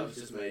 I think that was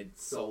just made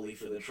solely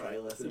for the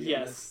trailer. To be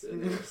honest,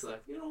 and they're just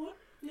like, you know what,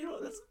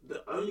 that's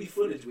the only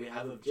footage we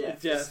have of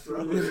Jeff. Just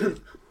throw it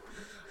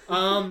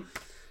in.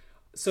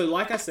 So,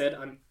 like I said,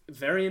 I'm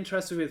very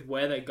interested with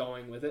where they're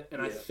going with it,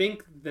 and I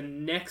think the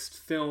next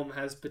film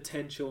has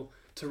potential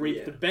to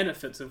reap the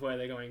benefits of where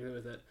they're going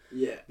with it.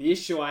 Yeah. The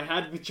issue I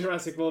had with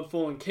Jurassic World: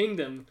 Fallen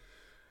Kingdom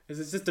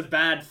is it's just a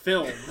bad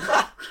film.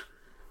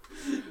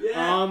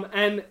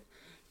 And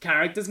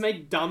characters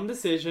make dumb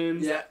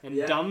decisions,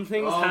 and dumb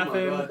things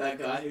happen. Oh my god, that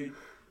guy who...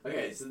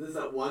 Okay, so there's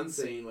that one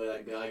scene where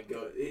that guy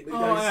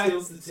guy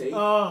steals the teeth.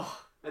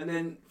 Oh. And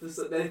then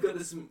they've got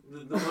the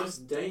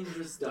most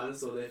dangerous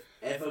dinosaur they've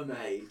ever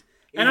made.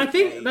 And I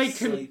think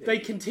they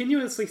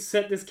continuously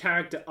set this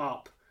character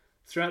up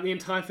throughout the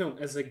entire film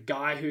as a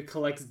guy who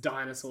collects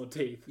dinosaur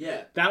teeth.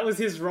 Yeah. That was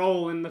his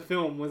role in the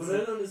film. But I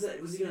don't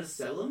understand. Was he going to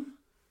sell them?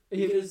 Or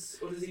does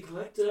he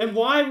collect them? And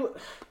why?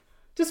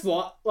 Just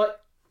what?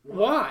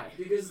 Why?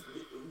 Because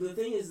the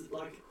thing is,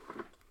 what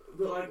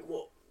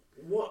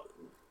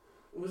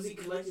was he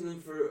collecting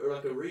them for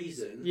like a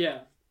reason? Yeah.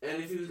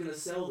 And if he was going to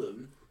sell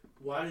them,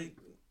 why did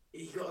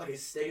he got like a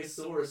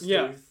Stegosaurus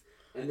Yeah. tooth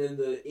and then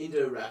the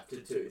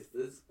Indoraptor tooth?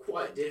 That's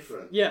quite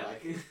different. Yeah.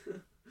 Like,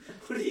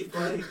 what are you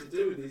planning to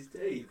do with these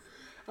teeth?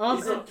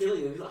 He's not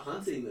killing them. He's not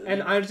hunting them.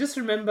 And I just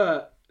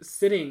remember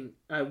sitting.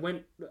 I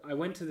went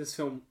to this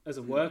film as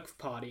a work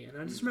party, and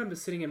I just remember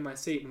sitting in my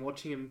seat and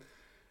watching him,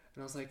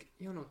 and I was like,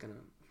 "You're not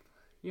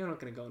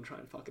gonna go and try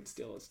and fucking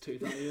steal his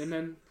tooth, are you?" And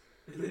then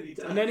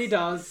and then he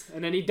does,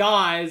 and then he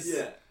dies.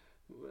 Yeah.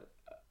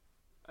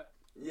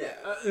 Yeah.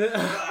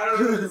 I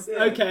don't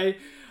understand. Okay.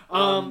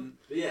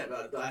 Yeah,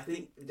 but I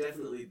think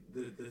definitely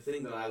the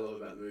thing that I love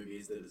about the movie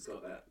is that it's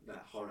got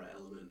that horror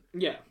element.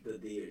 Yeah.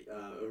 That the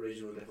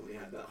original definitely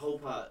had. That whole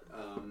part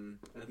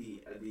at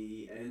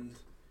the end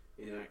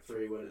in Act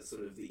 3 when it's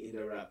sort of the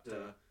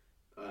Indoraptor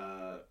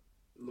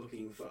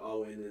looking for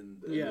Owen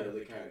and the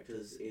other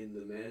characters in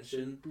the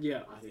mansion.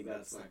 Yeah. I think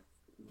that's like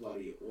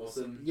bloody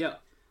awesome. Yeah.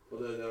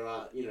 Although there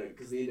are,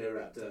 because the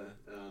Indoraptor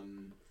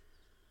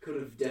could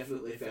have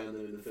definitely found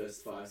them in the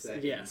first 5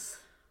 seconds. Yes.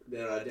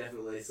 There are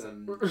definitely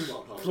some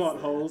plot holes. Plot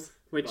holes,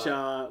 which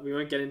we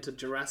won't get into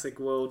Jurassic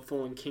World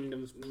Fallen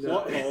Kingdom's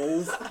plot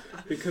holes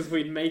because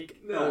we'd make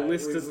a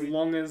list as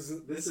long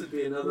as... This would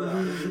be another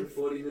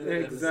 140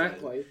 minute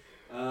Exactly.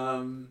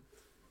 episode.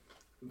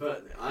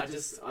 But I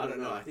don't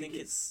know. I think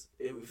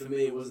for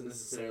me it wasn't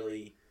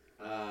necessarily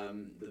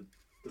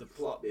the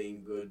plot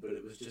being good, but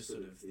it was just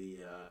sort of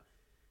the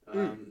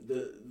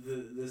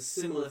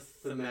similar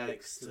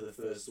thematics to the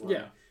first one.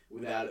 Yeah.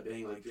 Without it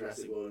being like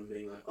Jurassic World and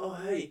being like, oh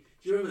hey,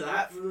 do you remember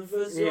that from the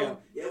first one?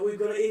 Yeah, we've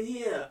got it in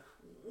here.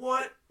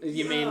 What?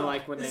 You mean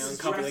like when they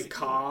uncover the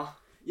car?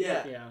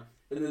 Yeah. Yeah.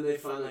 And then they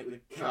find like the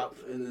cup,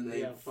 and then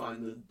they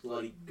find the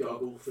bloody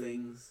goggle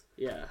things.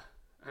 Yeah.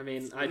 I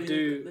mean,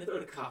 They've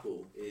got a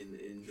couple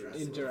in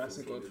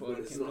Jurassic World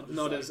Fallen Kingdom, Kingdom,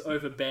 not as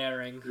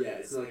overbearing. Yeah,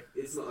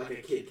 it's not like a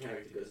kid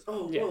character goes,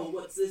 oh, whoa,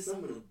 what's this?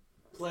 I'm gonna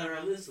play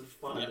around with this for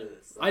 5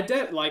 minutes.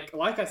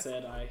 Like I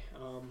said, I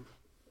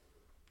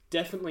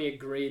definitely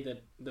agree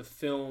that the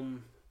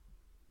film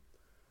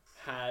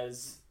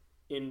has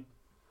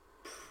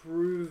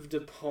improved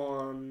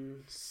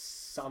upon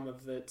some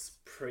of its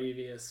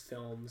previous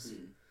films'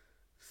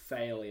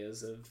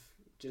 failures of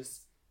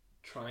just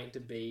trying to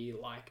be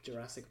like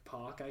Jurassic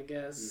Park, I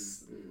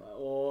guess.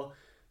 Or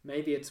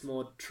maybe it's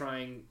more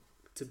trying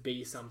to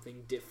be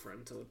something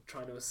different or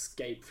trying to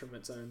escape from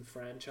its own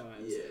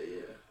franchise.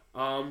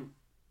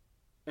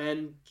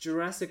 And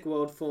Jurassic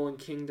World Fallen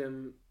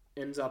Kingdom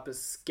ends up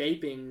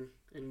escaping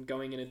and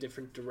going in a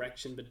different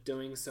direction, but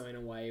doing so in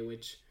a way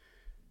which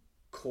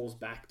calls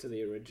back to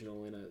the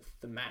original in a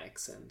thematic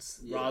sense,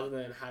 rather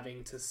than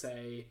having to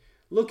say,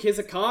 look, here's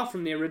a car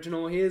from the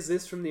original, here's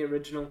this from the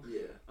original.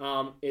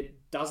 It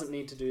doesn't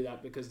need to do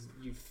that because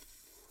you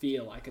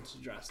feel like it's a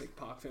Jurassic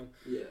Park film.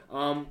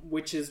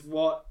 Which is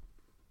what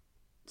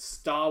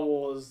Star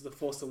Wars The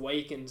Force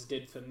Awakens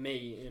did for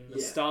me in the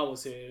Star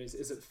Wars series,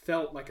 is it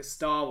felt like a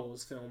Star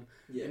Wars film,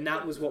 and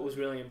that was what was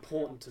really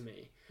important to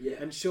me.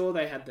 And sure,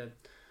 they had the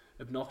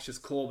obnoxious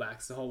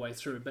callbacks the whole way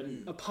through, but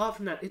apart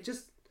from that, it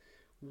just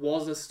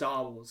was a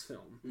Star Wars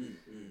film.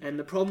 And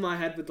the problem I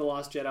had with The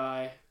Last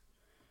Jedi,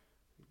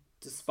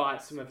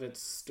 despite some of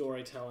its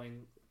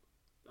storytelling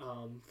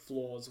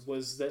flaws,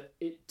 was that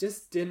it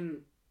just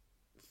didn't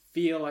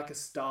feel like a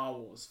Star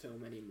Wars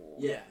film anymore.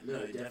 Yeah,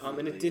 no, definitely.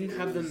 And it didn't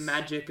have the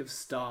magic of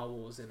Star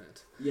Wars in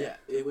it. Yeah,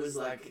 it was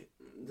like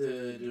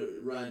the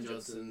Rian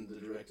Johnson, the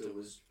director,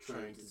 was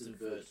trying to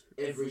subvert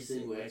every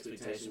single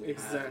expectation we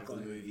had of the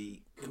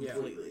movie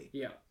completely.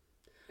 Yeah.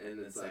 And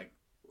it's like,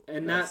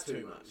 and that's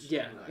too much.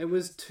 Yeah, it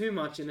was too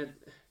much, and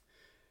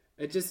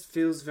it just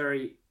feels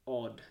very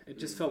odd. It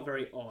just felt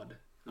very odd.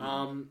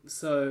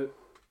 So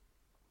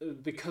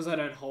because I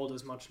don't hold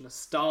as much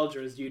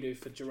nostalgia as you do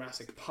for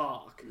Jurassic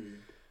Park,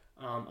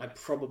 I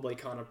probably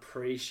can't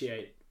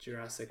appreciate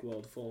Jurassic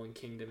World Fallen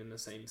Kingdom in the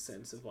same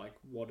sense of like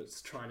what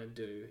it's trying to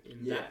do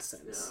in that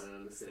sense. Yeah, I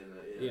understand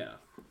that.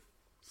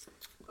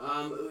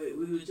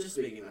 We were just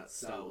speaking about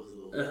Star Wars a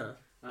little bit.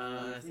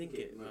 I think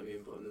it might be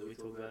important that we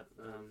talk about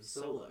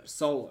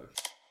Solo.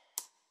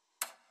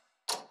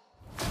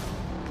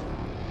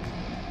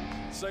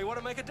 So you want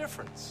to make a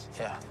difference?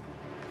 Yeah.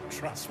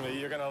 Trust me,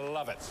 you're gonna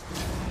love it.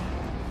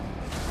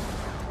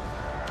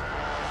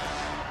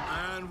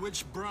 And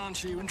which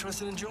branch are you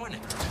interested in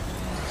joining?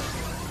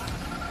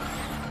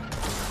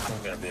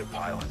 I'm gonna be a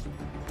pilot.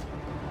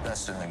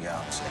 Best in the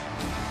galaxy.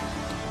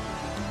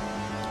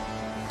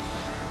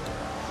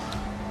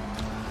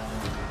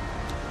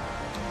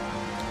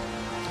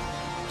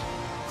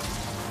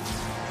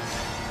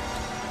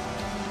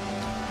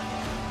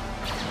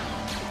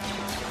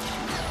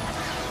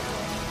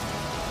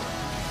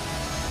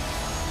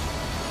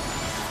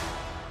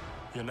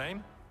 Your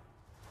name?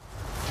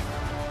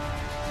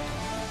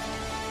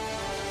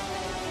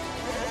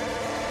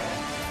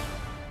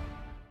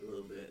 A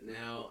little bit.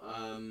 Now,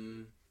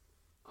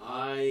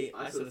 I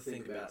sort of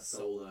think about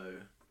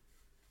Solo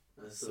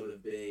as sort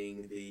of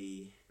being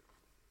the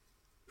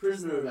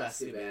prisoner of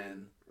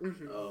Azkaban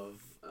of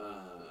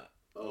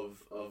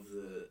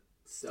the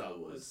Star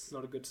Wars. It's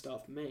not a good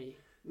start for me.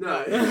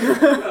 No.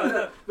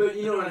 No, but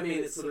you know what I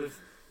mean. It's sort of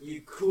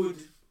you could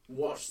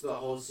watch the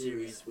whole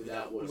series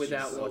without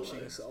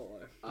watching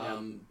Solo.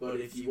 Yeah. But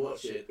if you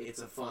watch it, it's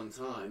a fun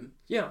time.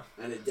 Yeah.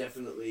 And it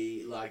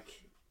definitely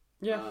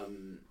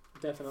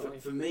definitely.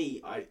 For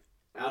me,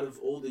 out of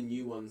all the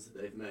new ones that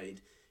they've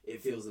made,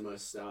 it feels the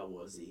most Star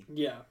Warsy.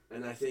 Yeah.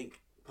 And I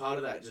think part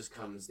of that just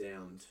comes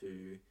down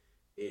to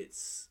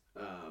its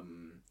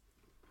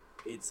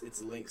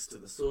links to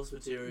the source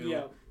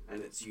material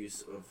and its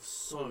use of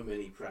so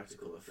many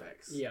practical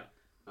effects. Yeah.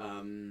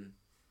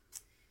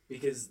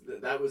 Because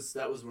that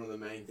was one of the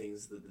main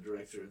things that the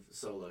director of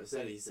Solo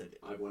said. He said,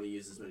 I want to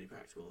use as many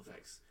practical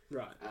effects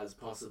as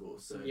possible.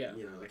 So,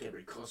 like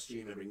every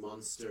costume, every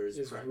monster is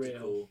practical.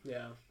 Real.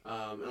 Yeah.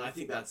 And I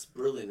think that's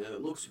brilliant, and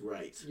it looks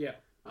great. Yeah.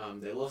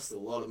 They lost a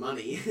lot of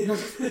money,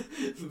 but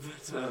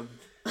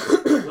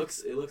it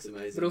looks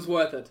amazing. But it was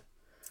worth it.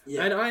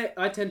 Yeah. And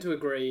I tend to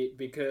agree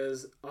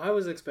because I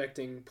was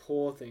expecting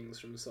poor things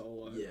from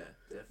Solo. Yeah,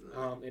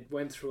 definitely. It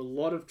went through a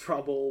lot of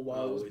trouble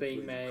while it was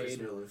being made. Chris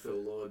Miller and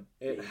Phil Lord.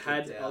 It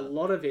had a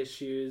lot of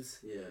issues.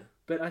 Yeah.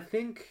 But I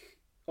think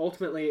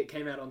ultimately it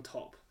came out on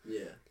top.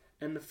 Yeah.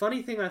 And the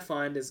funny thing I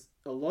find is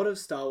a lot of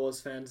Star Wars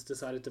fans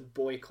decided to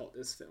boycott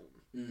this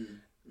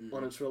film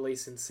on its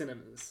release in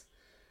cinemas.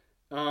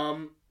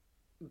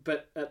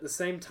 But at the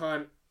same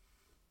time,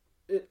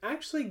 it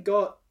actually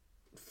got,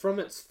 from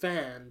its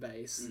fan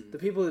base, the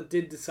people that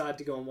did decide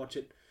to go and watch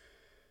it,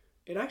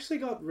 it actually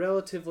got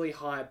relatively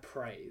high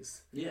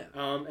praise. Yeah.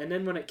 And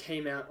then when it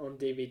came out on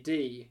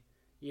DVD,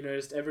 you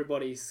noticed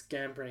everybody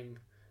scampering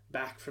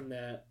back from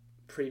their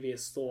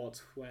previous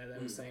thoughts where they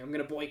were saying, I'm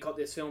going to boycott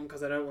this film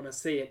because I don't want to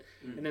see it.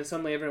 And then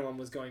suddenly everyone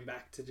was going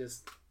back to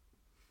just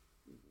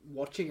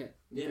watching it.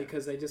 Yeah.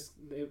 Because it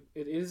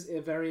is a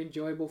very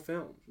enjoyable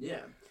film.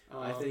 Yeah.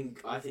 I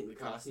think the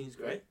casting's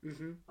great.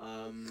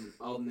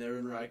 Alden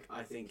Ehrenreich,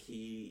 I think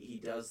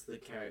he does the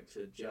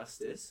character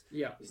justice.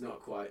 Yeah. He's not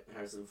quite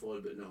Harrison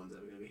Ford, but no one's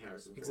ever going to be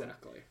Harrison Ford.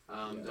 Exactly.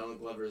 Donald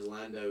Glover as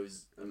Lando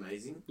is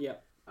amazing. Yeah.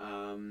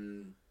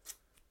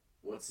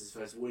 What's his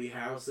face? Woody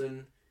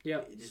Harrelson.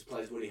 Yeah. He just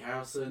plays Woody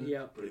Harrelson.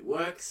 Yeah. But it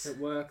works. It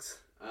works.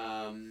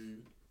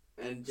 And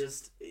they're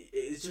just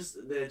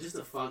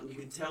a fun. You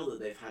can tell that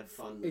they've had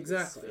fun with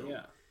this film.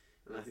 Yeah.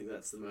 And I think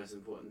that's the most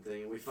important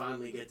thing. And we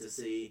finally get to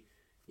see.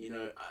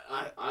 Han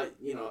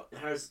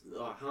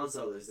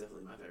Solo is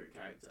definitely my favorite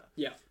character.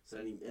 Yeah. So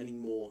any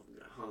more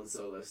Han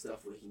Solo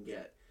stuff we can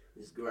get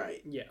is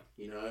great. Yeah.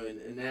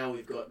 And now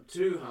we've got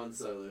 2 Han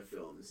Solo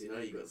films.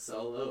 You've got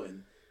Solo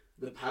and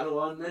the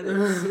Padawan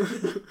Menace.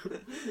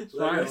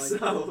 Lego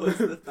Star Wars,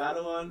 the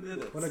Padawan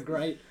Menace. What a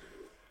great.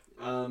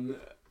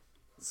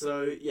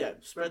 So yeah,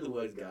 spread the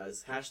word,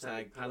 guys.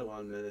 Hashtag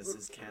Padawan Menace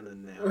is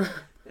canon now.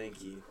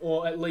 Thank you.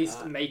 Or at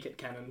least make it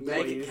canon.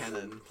 Make it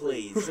canon,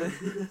 please. Yeah.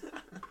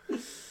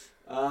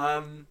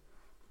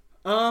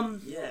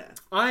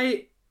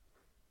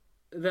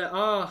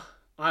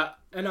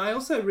 And I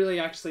also really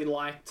actually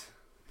liked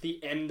the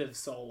end of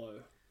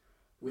Solo.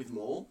 With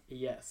Maul?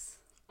 Yes.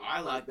 I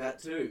like that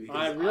too. Because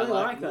I really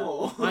like that.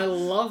 Maul. I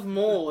love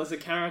Maul as a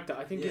character.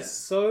 I think he's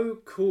so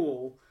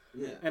cool.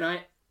 Yeah.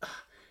 And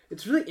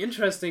it's really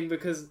interesting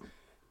because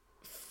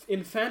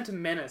in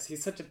Phantom Menace,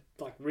 he's such a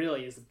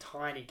really is a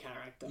tiny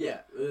character. Yeah,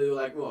 they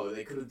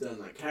could have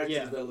done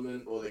character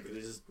development, or they could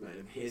have just made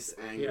him hiss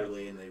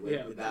angrily, and they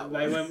went with that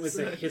one. They went with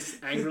the hiss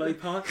angrily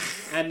part,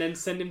 and then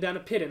send him down a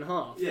pit in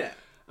half. Yeah.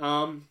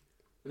 And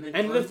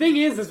the thing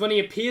is when he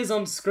appears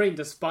on screen,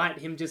 despite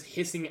him just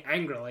hissing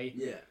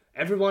angrily,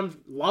 everyone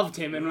loved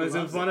him and was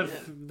one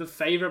of the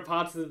favorite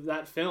parts of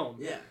that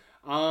film. Yeah.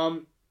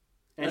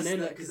 And then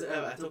because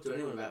I talked to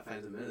anyone about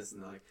Phantom Menace,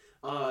 and they're like,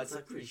 "Oh, it's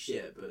pretty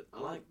shit," but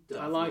I like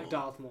Darth Maul. I like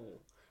Darth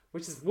Maul,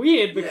 which is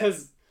weird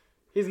because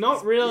he's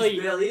not really.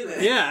 He's barely in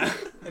it. Yeah,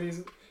 and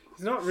he's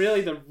not really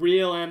the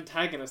real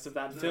antagonist of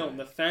that film.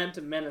 The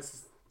Phantom Menace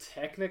is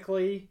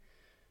technically.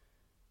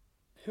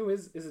 Who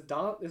is it?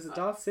 Darth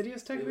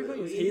Sidious technically?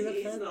 Is he the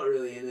He's not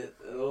really in it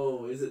at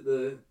all. Is it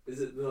the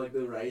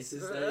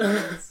racist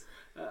aliens?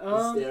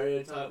 The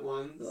stereotype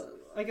ones?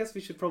 I guess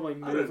we should probably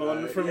move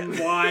on from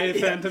why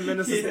Phantom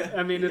Menace is...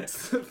 I mean,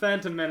 it's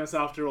Phantom Menace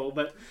after all,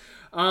 but...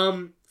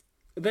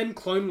 then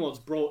Clone Wars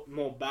brought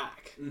more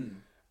back.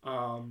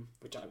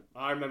 Which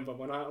I remember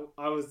when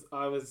I was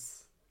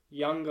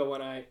younger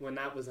when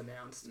that was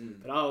announced,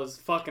 but I was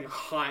fucking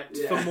hyped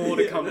for more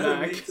to come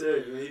back. Me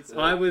too.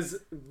 I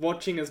was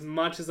watching as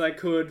much as I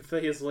could for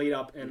his lead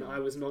up, and I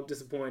was not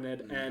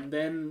disappointed. And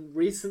then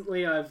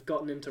recently I've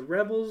gotten into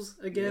Rebels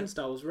again,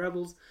 Star Wars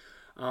Rebels,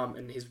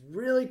 and he's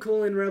really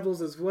cool in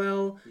Rebels as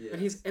well,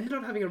 and he's ended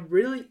up having a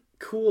really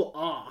cool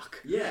arc.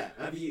 Yeah,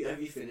 have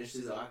you finished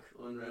his arc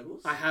on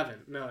Rebels? I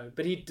haven't, no,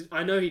 but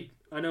I know he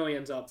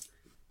ends up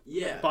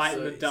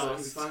biting the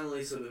dust. So he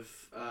finally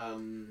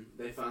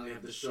they finally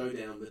have the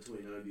showdown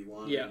between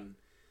Obi-Wan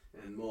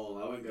and Maul.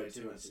 I won't go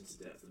too much into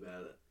depth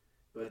about it,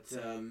 but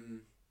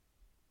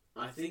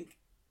I think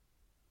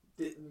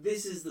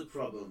this is the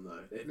problem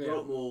though. They've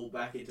brought Maul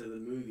back into the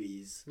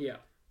movies. Yeah.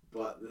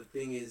 But the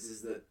thing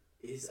is that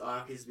his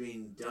arc has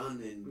been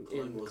done in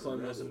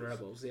Clone Wars and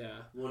Rebels,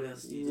 yeah. What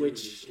else do you do?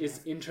 Which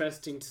is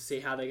interesting to see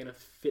how they're going to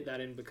fit that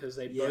in, because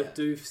they both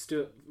do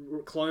still.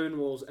 Clone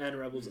Wars and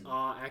Rebels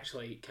are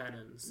actually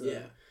canon.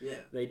 So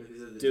they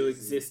do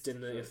exist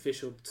in the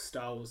official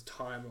Star Wars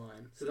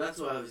timeline. So that's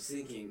why I was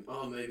thinking,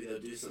 maybe they'll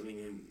do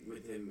something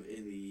with him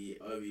in the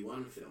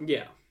Obi-Wan film.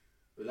 Yeah.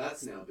 But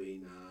that's now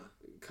been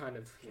kind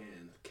of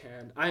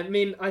canned. I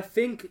mean, I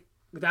think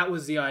that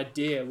was the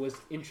idea, was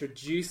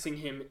introducing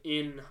him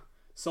in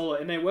Solo,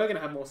 and they were going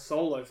to have more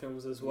Solo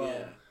films as well.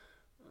 Yeah.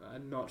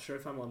 I'm not sure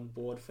if I'm on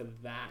board for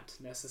that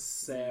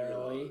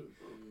necessarily.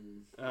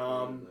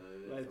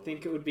 I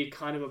think it would be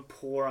kind of a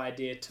poor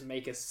idea to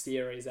make a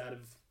series out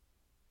of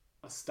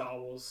a Star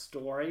Wars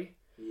story.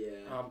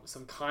 Yeah. So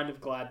I'm kind of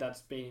glad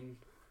that's been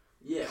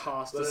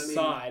cast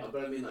aside.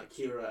 But I mean, like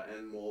Kira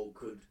and Maul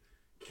could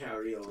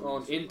carry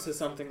on into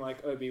something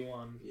like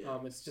Obi-Wan. Yeah.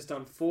 It's just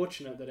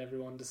unfortunate that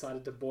everyone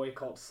decided to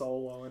boycott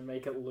Solo and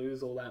make it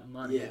lose all that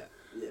money. Yeah.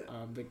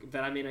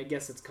 But I mean, I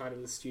guess it's kind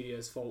of the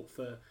studio's fault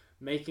for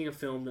making a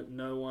film that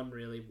no one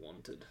really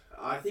wanted.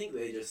 I think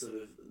they just sort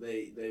of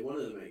they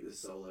wanted to make this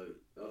Solo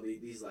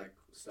these like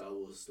Star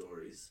Wars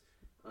stories,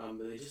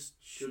 but they just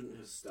shouldn't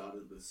have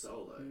started with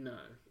Solo. No.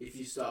 If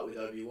you start with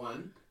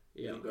Obi-Wan,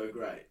 it'll go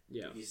great.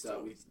 Yeah. If you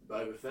start with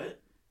Boba Fett,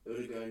 it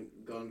would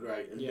have gone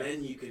great, and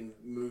then you can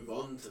move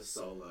on to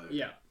Solo.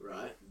 Yeah.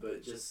 Right,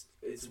 but just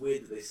it's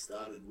weird that they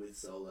started with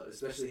Solo,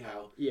 especially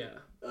how the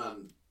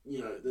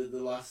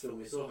last film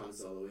we saw Han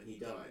Solo and he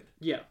died.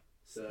 Yeah.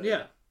 So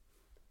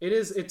it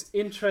is. It's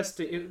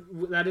interesting.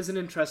 That is an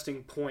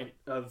interesting point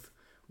of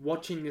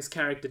watching this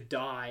character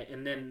die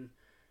and then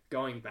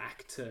going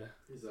back to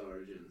his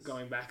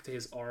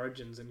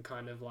origins, and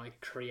kind of like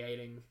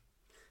creating.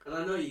 And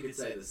I know you could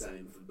say the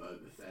same for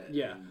Boba Fett.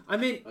 Yeah. I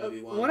mean,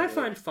 what I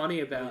find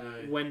funny about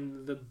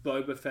when the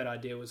Boba Fett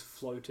idea was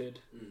floated,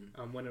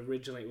 when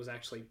originally it was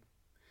actually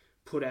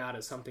put out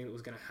as something that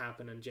was going to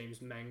happen and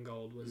James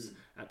Mangold was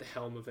at the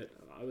helm of it,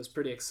 I was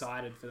pretty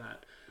excited for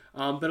that.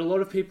 But a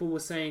lot of people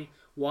were saying,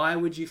 why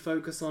would you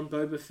focus on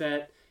Boba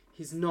Fett?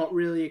 He's not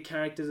really a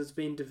character that's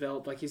been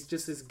developed. Like, he's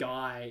just this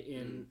guy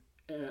in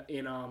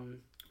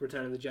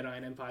Return of the Jedi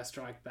and Empire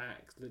Strike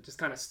Back that just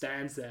kind of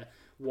stands there.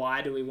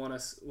 Why do we want a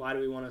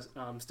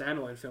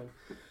standalone film?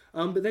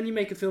 But then you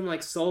make a film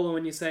like Solo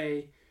and you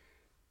say,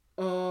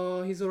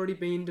 oh, he's already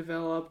been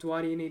developed.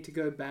 Why do you need to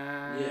go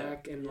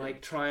back and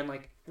like try and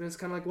like? And it's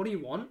kind of like, what do you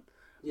want?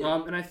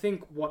 Yeah. And I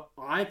think what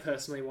I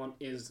personally want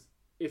is,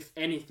 if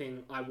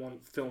anything, I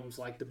want films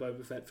like the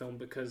Boba Fett film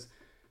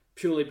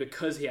purely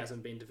because he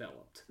hasn't been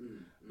developed.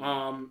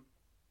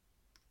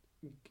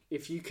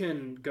 If you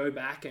can go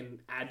back and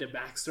add a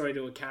backstory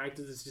to a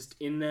character that's just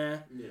in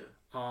there,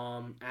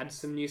 add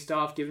some new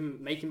stuff,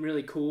 make him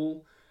really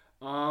cool.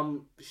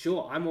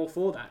 Sure, I'm all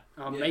for that.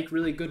 Make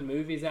really good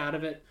movies out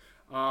of it.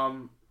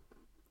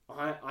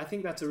 I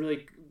think that's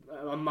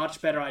a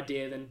much better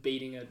idea than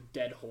beating a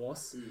dead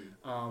horse.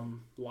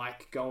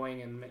 Like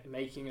going and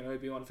making an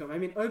Obi-Wan film. I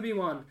mean,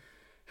 Obi-Wan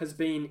has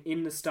been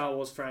in the Star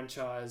Wars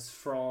franchise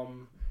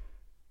from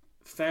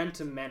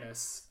Phantom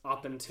Menace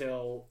up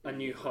until A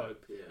New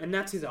Hope, and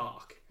that's his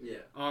arc.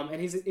 And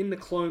he's in the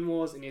Clone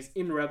Wars and he's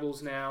in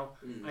Rebels now.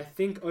 I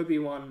think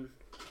Obi-Wan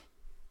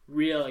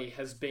really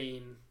has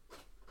been,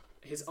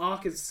 his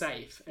arc is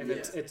safe, and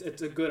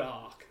it's a good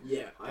arc.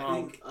 Yeah,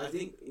 I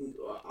think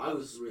I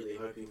was really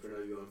hoping for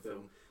an Obi-Wan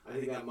film. I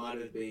think that might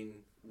have been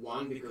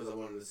one, because I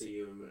wanted to see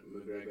Ewan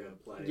McGregor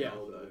play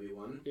old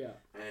Obi-Wan,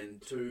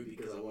 and two,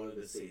 because I wanted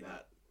to see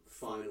that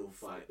final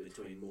fight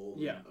between Maul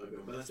and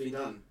Obi-Wan. But that's been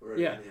done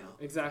already now.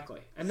 Exactly.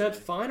 And that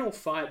final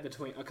fight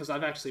between, because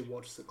I've actually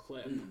watched the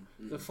clip,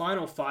 the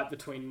final fight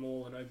between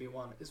Maul and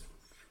Obi-Wan is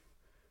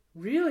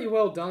really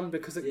well done,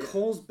 because it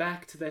calls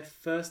back to their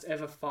first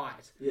ever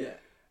fight. Yeah.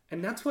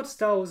 And that's what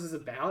Star Wars is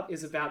about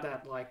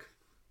that like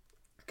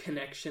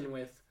connection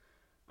with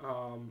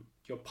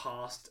your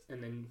past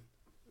and then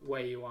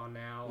where you are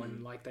now,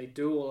 and like they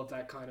do all of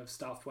that kind of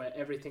stuff where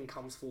everything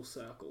comes full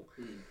circle.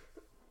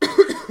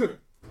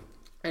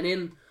 And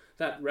in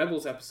that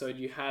Rebels episode,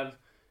 you have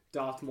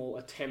Darth Maul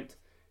attempt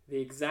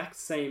the exact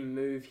same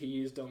move he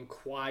used on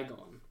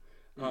Qui-Gon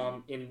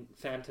in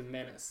Phantom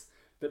Menace.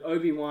 But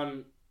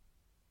Obi-Wan,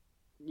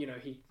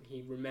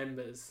 he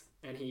remembers,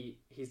 and he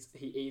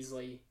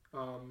easily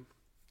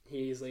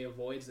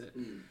avoids it.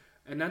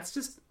 And that's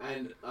just...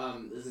 And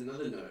there's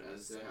another note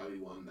as to how he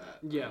won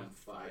that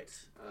fight.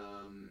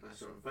 I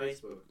saw on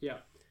Facebook. Yeah.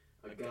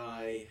 A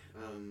guy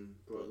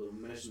brought a little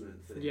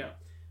measurement thing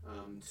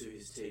to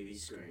his TV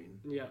screen.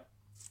 Yeah.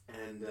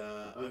 And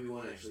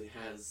Obi-Wan actually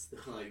has the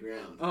high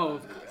ground. Oh,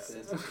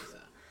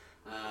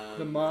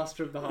 the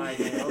master of the high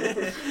ground.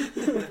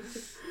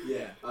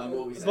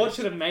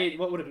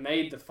 What would have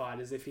made the fight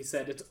is if he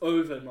said, "It's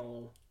over,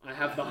 Maul. I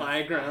have the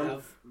high ground." I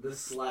have the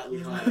slightly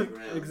higher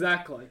ground.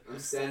 Exactly. I'm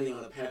standing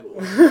on a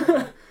pebble.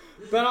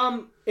 But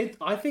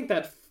I think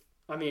that,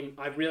 I mean,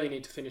 I really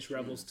need to finish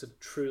Rebels to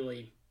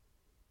truly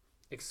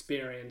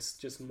experience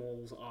just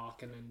Maul's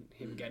arc and then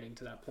him getting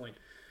to that point.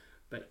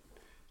 But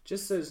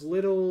just those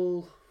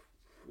little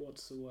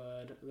what's the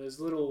word? Those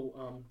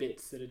little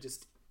bits that are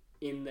just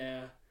in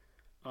there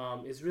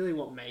is really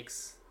what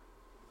makes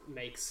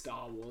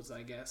Star Wars,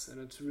 I guess,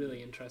 and it's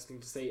really interesting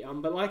to see.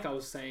 But like I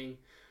was saying,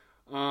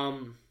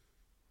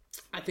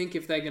 I think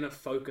if they're gonna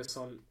focus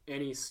on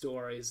any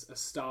stories,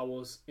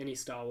 any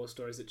Star Wars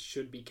stories, it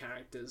should be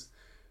characters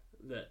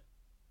that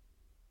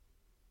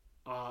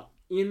are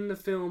in the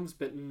films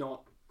but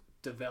not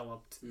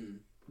developed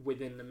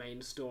within the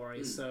main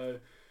story. So,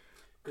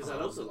 because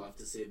I'd also like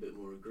to see a bit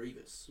more of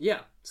Grievous.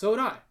 Yeah, so would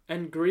I.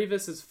 And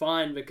Grievous is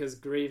fine because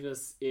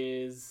Grievous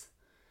is,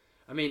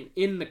 I mean,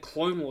 in the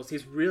Clone Wars,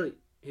 he's really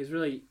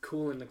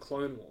cool in the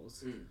Clone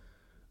Wars.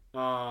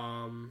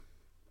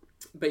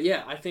 But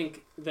yeah, I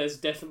think there's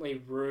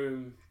definitely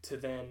room to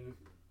then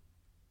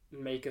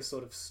make a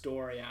sort of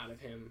story out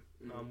of him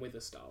with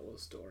a Star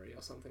Wars story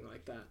or something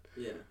like that.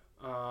 Yeah.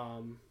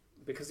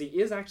 Because he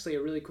is actually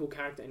a really cool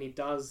character, and he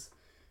does,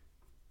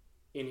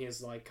 in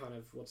his like kind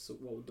of what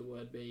would the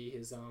word be?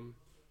 His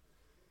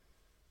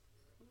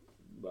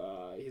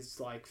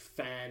like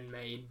fan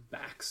made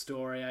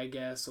backstory, I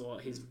guess, or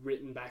his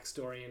written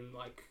backstory in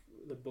like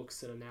the books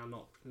that are now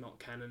not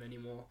canon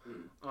anymore.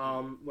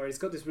 Where he's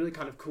got this really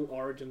kind of cool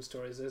origin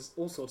stories. There's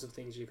all sorts of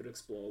things you could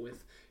explore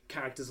with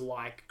characters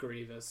like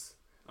Grievous,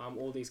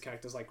 all these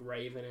characters like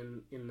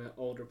Raven in the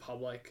Old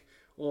Republic,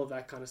 all of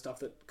that kind of stuff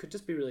that could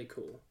just be really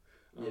cool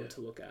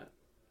to look at.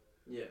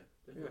 Yeah,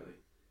 definitely.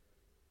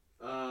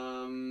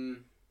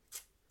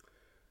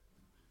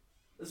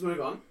 Let's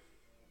move on.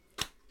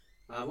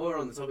 While we're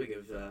on the topic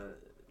of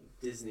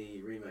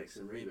Disney remakes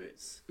and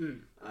reboots,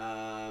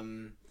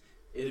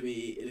 it'd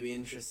be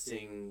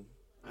interesting.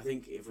 I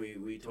think if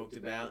we talked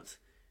about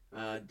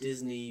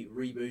Disney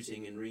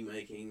rebooting and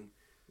remaking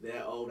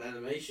their old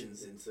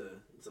animations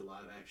into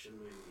live action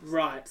movies.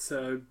 Right.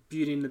 So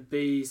Beauty and the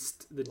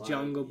Beast, The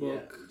Jungle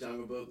Book,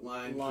 Jungle Book,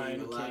 Lion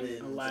King,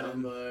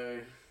 Aladdin.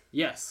 Dumbo.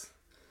 Yes.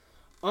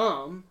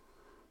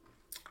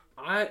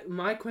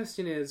 My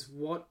question is,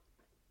 what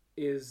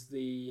is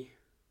the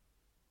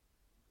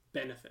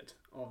benefit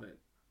of it?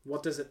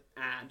 What does it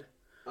add?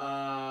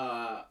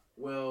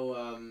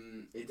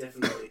 It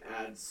definitely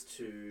adds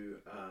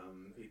to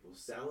people's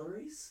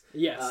salaries.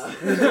 Yes.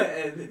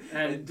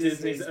 And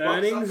Disney's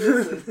earnings.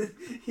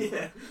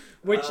 Yeah.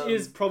 Which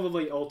is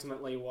probably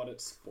ultimately what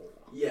it's for.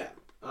 Yeah.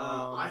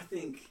 I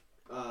think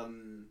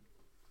the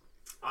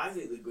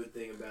good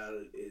thing about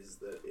it is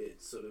that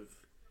it's sort of,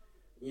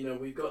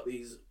 we've got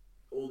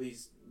all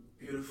these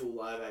beautiful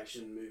live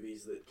action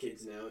movies that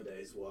kids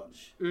nowadays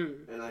watch,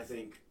 and I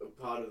think a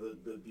part of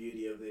the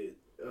beauty of it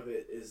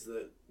is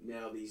that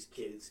now these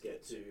kids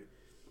get to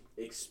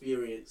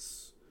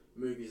experience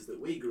movies that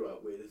we grew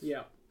up with,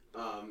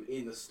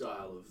 in the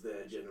style of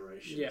their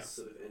generation's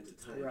sort of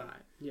entertainment.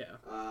 Right. Yeah.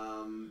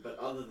 But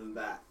other than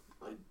that,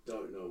 I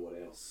don't know what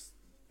else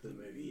the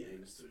movie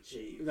aims to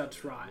achieve.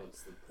 That's right.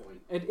 What's the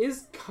point? It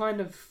is kind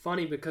of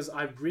funny because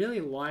I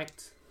really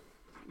liked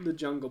the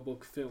Jungle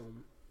Book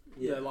film.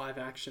 The live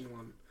action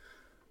one.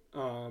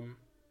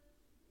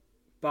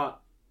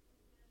 But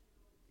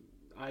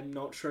I'm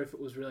not sure if it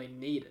was really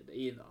needed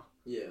either.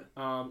 Yeah.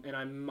 And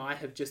I might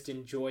have just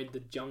enjoyed the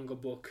Jungle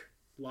Book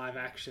live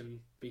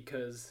action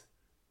because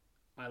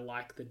I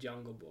like the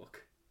Jungle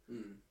Book.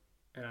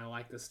 And I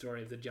like the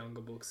story of the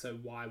Jungle Book, so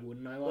why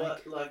wouldn't I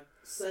like? Well, like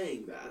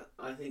saying that,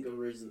 I think a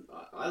reason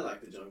I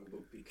like the Jungle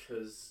Book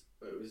because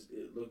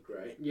it looked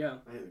great. Yeah.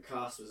 I think the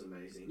cast was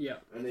amazing. Yeah.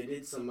 And they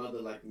did some other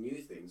like new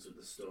things with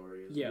the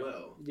story as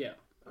well. Yeah.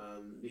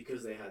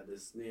 Because they had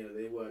this,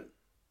 they weren't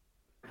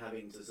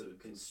having to sort of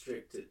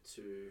constrict it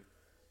to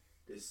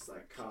this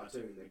like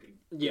cartoon. They could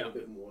get a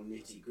bit more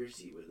nitty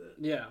gritty with it.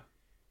 Yeah.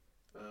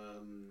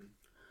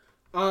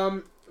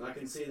 I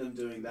can see them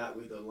doing that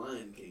with the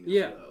Lion King as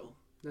well.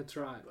 That's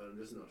right. But I'm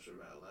just not sure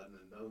about Aladdin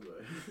and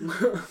Dumbo.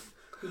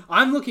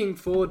 I'm looking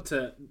forward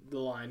to The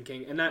Lion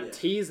King and that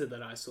teaser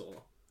that I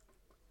saw.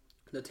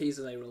 The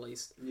teaser they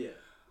released. Yeah.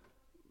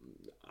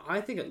 I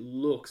think it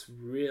looks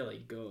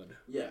really good.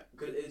 Yeah,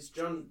 because it's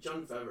John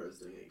Favreau's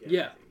doing it again.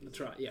 Yeah,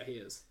 that's right. Yeah, he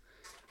is.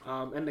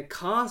 And the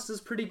cast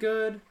is pretty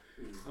good.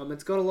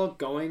 It's got a lot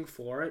going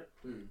for it.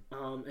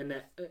 And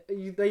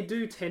they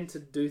do tend to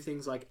do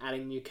things like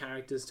adding new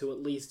characters to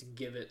at least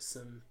give it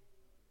some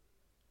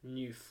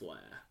new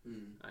flair,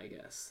 I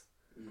guess.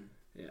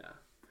 Yeah.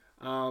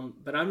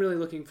 But I'm really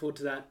looking forward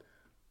to that.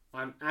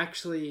 I'm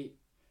actually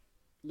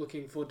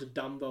looking forward to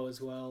Dumbo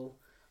as well.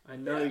 I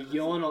know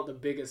you're not the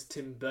biggest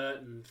Tim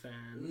Burton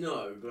fan.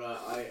 No, but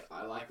I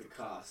like the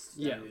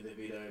cast. Danny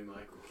DeVito,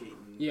 Michael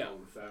Keaton,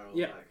 Colin Farrell.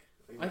 Yeah.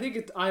 I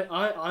think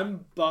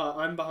I'm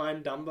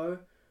behind Dumbo.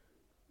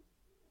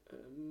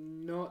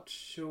 Not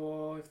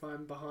sure if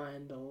I'm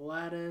behind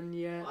Aladdin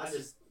yet.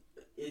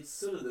 It's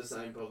sort of the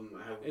same problem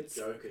I have with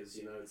Jokers,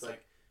 It's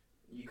like,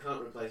 you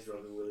can't replace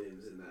Robin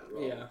Williams in that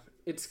role. Yeah.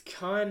 It's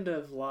kind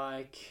of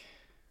like...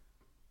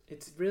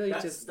 It's really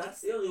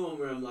That's the only one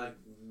where I'm like,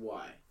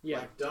 why? Yeah.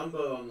 Like,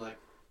 Dumbo, I'm like,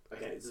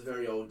 okay, it's a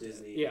very old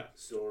Disney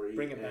story.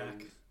 Bring it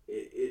back.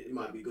 It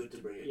might be good to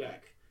bring it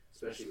back,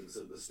 especially with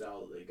sort of the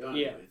style that they're going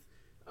with.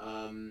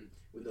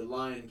 With The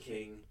Lion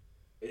King,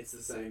 it's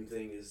the same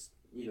thing as,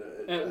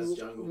 as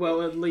Jungle Book.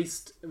 Well, at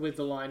least with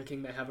The Lion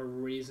King, they have a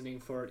reasoning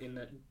for it in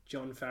that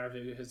Jon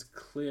Favreau has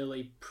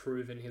clearly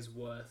proven his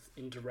worth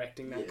in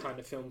directing that kind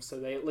of film, so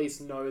they at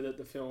least know that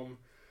the film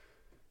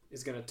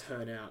is going to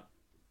turn out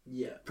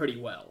pretty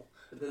well.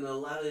 But then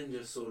Aladdin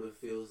just sort of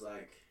feels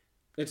like...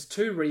 It's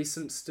too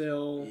recent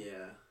still.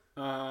 Yeah.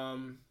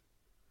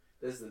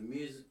 There's the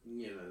music,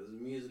 there's a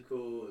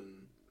musical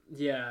and...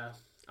 Yeah,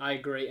 I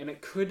agree. And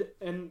it could...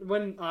 And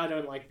when I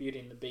don't like Beauty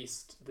and the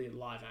Beast, the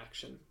live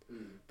action,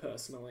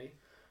 personally.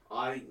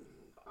 I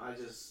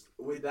just...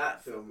 With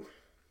that film,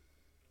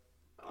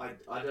 I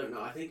don't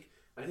know. I think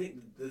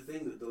the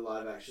thing that the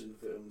live action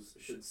films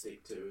should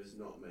stick to is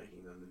not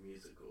making them the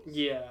musicals.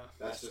 Yeah.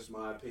 That's just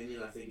my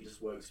opinion. I think it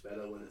just works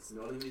better when it's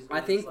not a musical.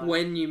 I think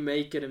when you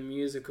make it a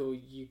musical,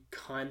 you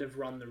kind of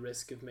run the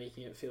risk of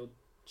making it feel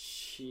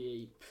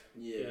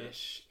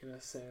cheap-ish, in a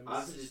sense. I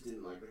also just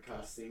didn't like the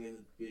casting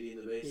in Beauty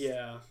and the Beast.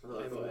 Yeah.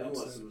 I thought Emma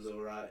Watson was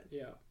alright.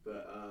 Yeah.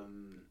 But,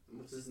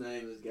 what's his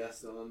name as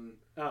Gaston?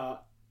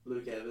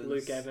 Luke Evans.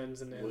 Luke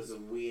Evans and was a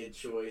weird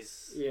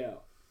choice. Yeah.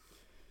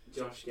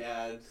 Josh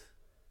Gad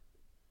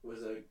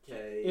was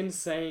okay. In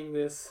saying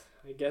this,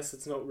 I guess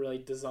it's not really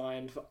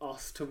designed for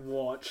us to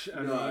watch.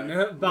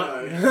 We're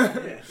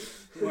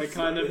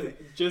kind of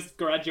just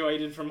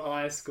graduated from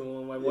high school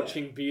and we're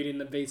watching Beauty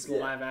and the Beast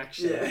live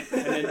action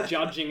and then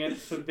judging it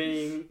for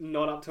being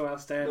not up to our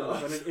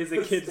standards when it is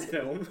a kids'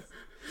 film.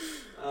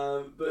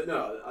 But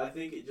no, I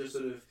think it just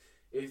sort of,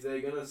 if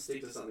they're going to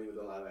stick to something with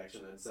the live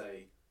action, I'd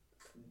say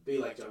be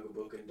like Jungle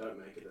Book and don't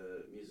make it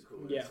a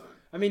musical. Yeah.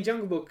 I mean,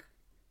 Jungle Book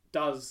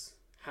does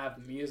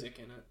have music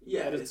in it.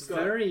 Yeah, but it's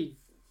very...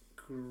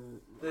 I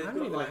don't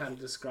even know how to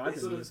describe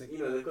the music.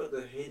 They've got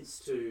the hints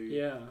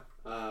to...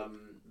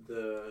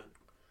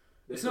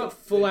 It's not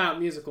full-out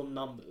musical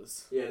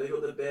numbers. Yeah, they've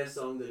got the bear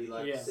song that he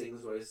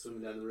sings where he's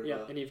swimming down the river.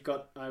 Yeah, and you've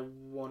got I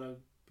Wanna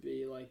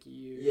Be Like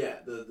You. Yeah,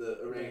 the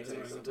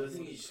orangutan song. I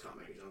think you just can't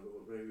make a Jungle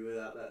Book movie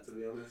without that, to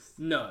be honest.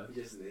 No. You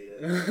just need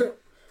it.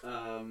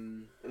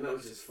 And that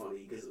was just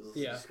funny because it was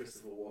just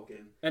Christopher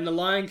Walken. And The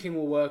Lion King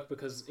will work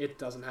because it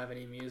doesn't have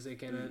any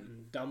music in it,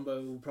 and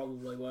Dumbo will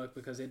probably work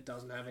because it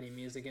doesn't have any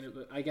music in it,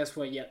 but I guess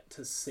we're yet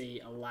to see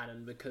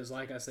Aladdin because,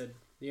 like I said,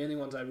 the only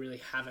ones I really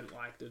haven't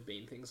liked have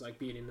been things like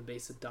Beauty and the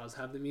Beast that does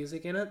have the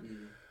music in it.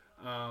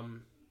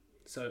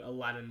 So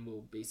Aladdin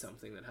will be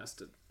something that has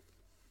to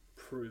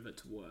prove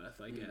its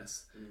worth, I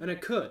guess. And it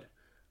could.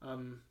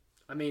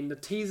 I mean, the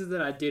teaser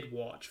that I did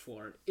watch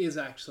for it is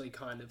actually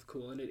kind of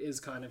cool, and it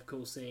is kind of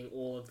cool seeing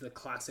all of the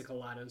classic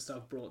Aladdin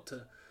stuff brought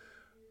to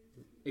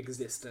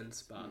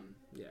existence, but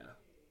yeah,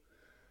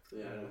 I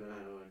don't know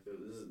how I feel.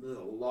 There's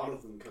a lot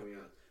of them coming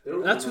out.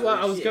 That's what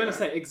I was going to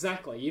say,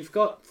 exactly. You've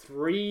got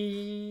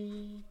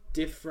 3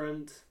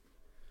 different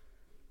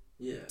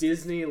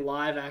Disney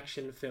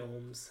live-action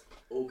films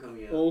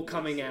all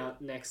coming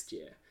out next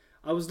year.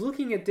 I was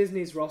looking at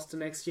Disney's roster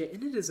next year,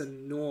 and it is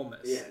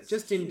enormous. Yeah,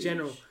 just huge. In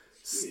general.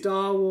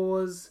 Star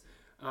Wars,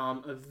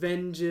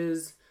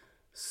 Avengers,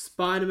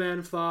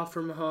 Spider-Man Far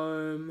From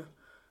Home,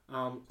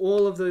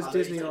 all of those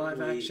Disney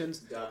live actions.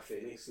 Dark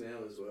Phoenix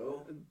now as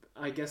well.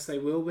 I guess they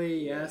will be,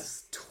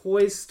 yes.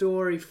 Toy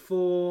Story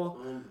 4.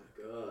 Oh my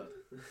god.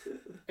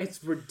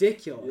 It's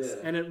ridiculous.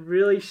 And it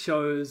really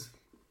shows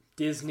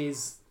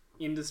Disney's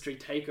industry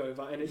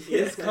takeover, and it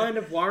is kind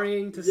of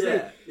worrying to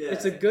see.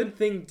 It's a good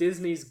thing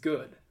Disney's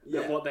good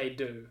at what they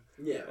do.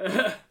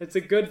 Yeah. It's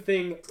a good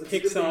thing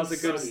Pixar's a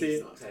good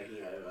Sony's not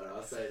taking over,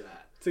 I'll say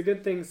that. It's a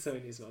good thing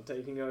Sony's not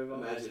taking over.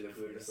 Imagine if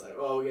we were just like,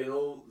 oh,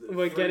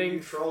 we're getting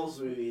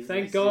Trolls movies.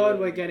 Thank God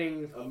we're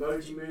getting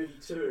Emoji Movie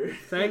 2.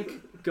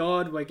 Thank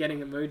God we're getting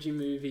Emoji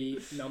Movie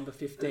number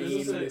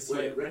 15 this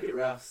year. Wreck-It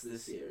Ralph's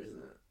this year, isn't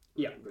it?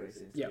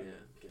 Yeah.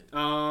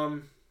 Okay.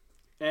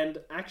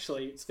 And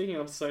actually, speaking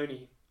of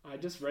Sony, I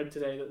just read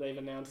today that they've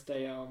announced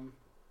a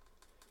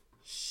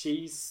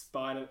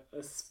Spider-Woman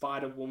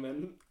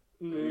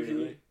movie.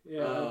 Really?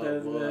 Yeah,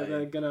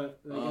 they're gonna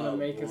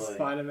make a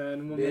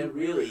Spider-Man woman. They're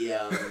really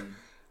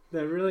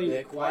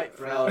they're quite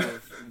proud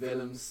of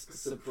Venom's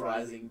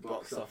surprising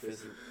box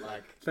office.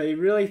 Like, they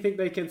really think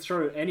they can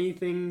throw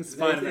anything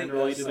Spider-Man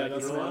related at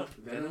us now.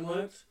 Venom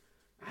worked.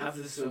 Have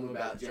this film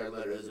about Jared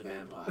Leto as a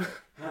vampire.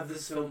 Have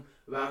this film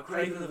about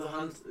Kraven the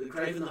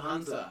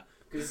Hunter,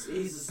 because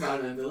he's a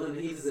Spider-Man villain and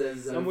he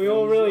deserves his own. And we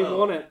all really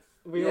want it.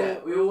 We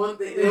all want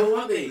they all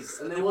want these,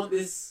 and they want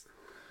this.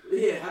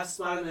 Yeah, have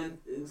Spider-Man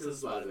into the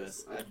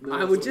Spider-Verse.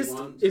 I would just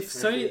if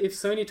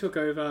Sony took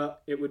over,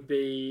 it would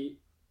be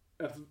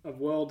a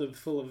world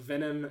full of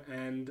Venom,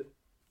 and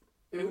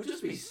it would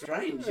just be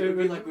strange. It would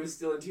be like we're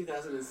still in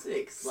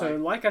 2006. So,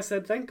 like I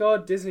said, thank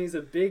God Disney's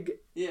a big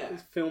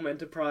film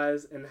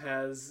enterprise and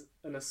has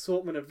an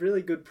assortment of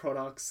really good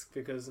products.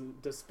 Because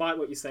despite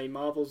what you say,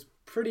 Marvel's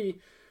pretty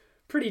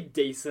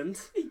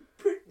decent.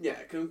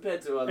 Yeah,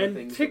 compared to other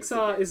things. And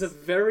Pixar is a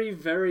very,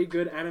 very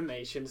good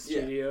animation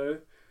studio.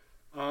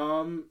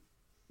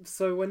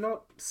 So we're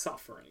not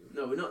suffering.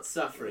 No, we're not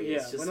suffering.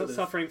 Yeah, we're not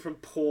suffering from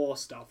poor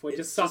stuff. We're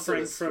just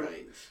suffering from...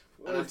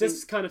 It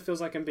just kind of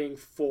feels like I'm being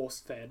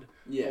force-fed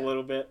a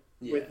little bit.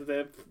 with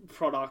their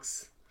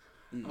products,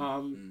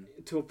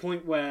 to a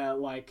point where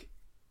like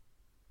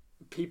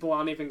people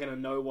aren't even going to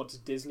know what's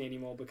Disney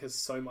anymore because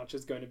so much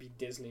is going to be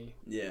Disney.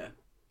 Yeah.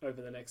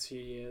 Over the next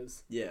few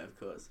years. Yeah, of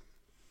course.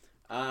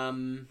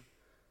 And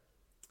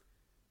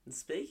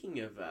speaking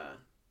of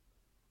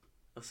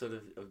sort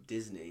of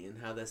Disney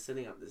and how they're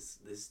setting up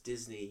this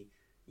Disney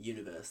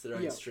universe, their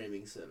own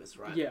streaming service,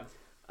 right? Yeah.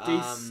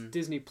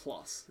 Disney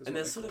Plus. And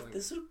they're sort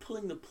of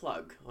pulling the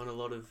plug on a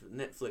lot of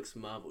Netflix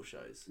Marvel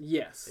shows.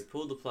 Yes. They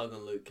pulled the plug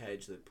on Luke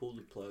Cage. They pulled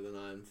the plug on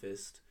Iron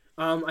Fist.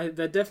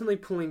 They're definitely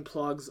pulling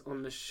plugs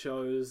on the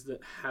shows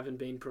that haven't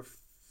been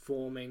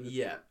performing.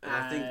 Yeah, and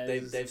I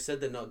think they've said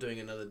they're not doing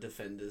another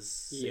Defenders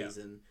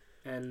season.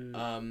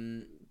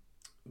 And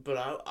but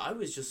I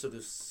was just sort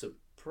of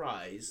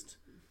surprised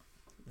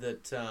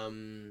that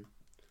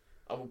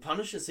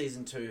Punisher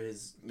season 2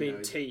 has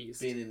been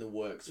teased, been in the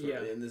works,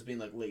 and there's been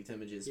like leaked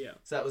images. Yeah,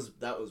 so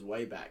that was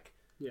way back.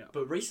 Yeah,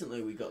 but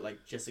recently we got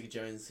like Jessica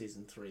Jones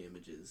season 3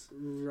 images.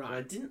 Right, and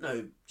I didn't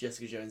know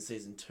Jessica Jones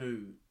season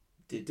 2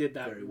 did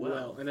that very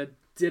well, and it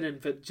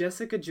didn't. But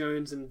Jessica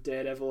Jones and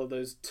Daredevil are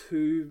those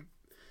two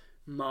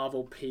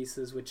Marvel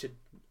pieces which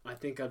I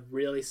think are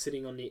really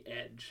sitting on the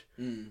edge.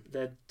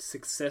 They're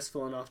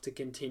successful enough to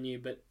continue,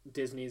 but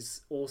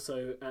Disney's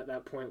also at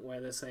that point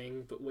where they're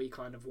saying, but we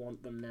kind of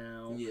want them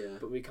now,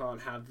 but we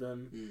can't have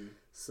them.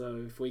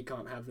 So if we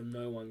can't have them,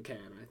 no one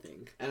can, I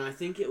think. And I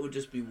think it would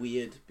just be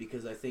weird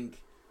because I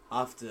think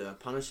after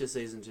Punisher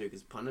season 2,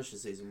 because Punisher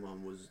season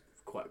 1 was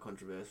quite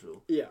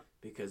controversial. Yeah.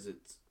 Because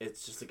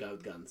it's just a guy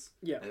with guns.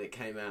 Yeah. And it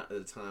came out at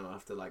a time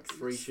after like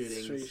 3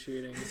 shootings. 3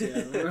 shootings,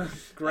 yeah.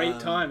 Great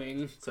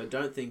timing. So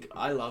don't think...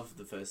 I loved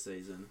the first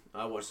season.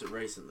 I watched it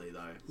recently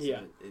though. So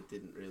yeah. It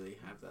didn't really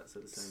have that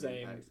sort of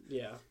same impact.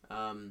 Yeah.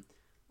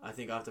 I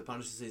think after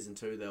Punisher season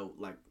 2, they'll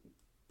like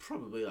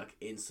probably like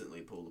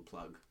instantly pull the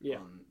plug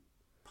on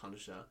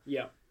Punisher.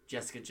 Yeah.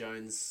 Jessica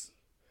Jones...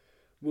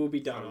 will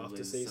be done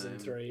after season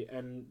 3,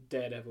 and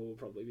Daredevil will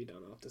probably be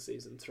done after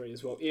season 3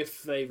 as well,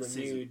 if they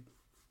renewed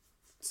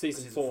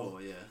season 4,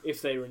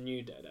 if they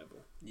renew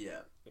Daredevil,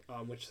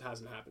 which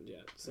hasn't happened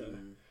yet. So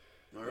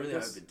I really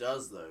hope it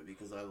does though,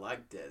 because I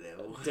like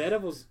Daredevil.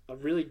 Daredevil's a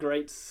really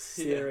great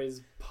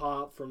series,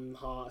 apart from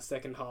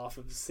second half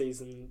of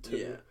season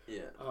 2.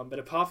 But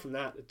apart from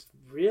that, it's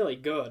really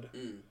good.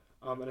 And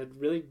I'd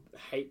really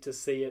hate to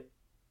see it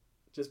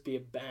just be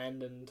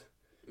abandoned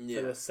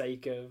for the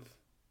sake of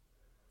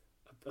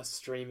a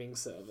streaming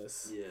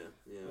service.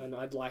 And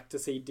I'd like to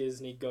see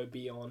Disney go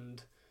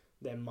beyond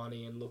their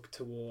money and look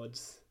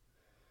towards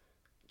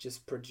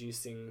just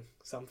producing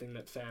something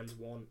that fans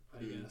want,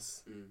 I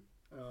guess.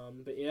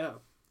 But yeah.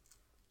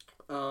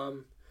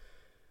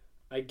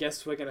 I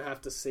guess we're going to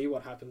have to see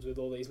what happens with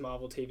all these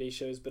Marvel TV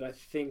shows, but I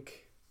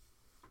think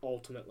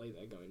ultimately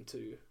they're going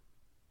to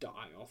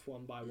die off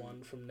one by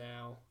one from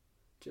now,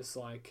 just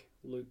like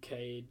Luke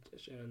Cage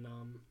and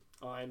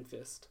Iron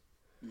Fist.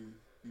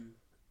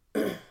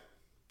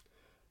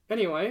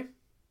 Anyway,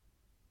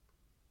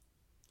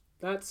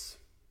 that's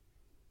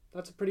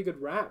a pretty good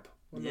wrap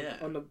on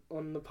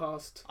the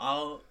past.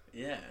 On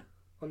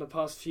the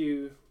past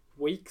few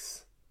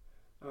weeks,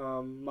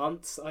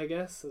 months, I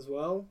guess, as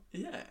well.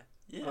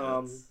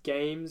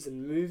 Games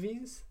and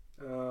movies.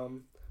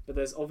 But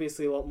there's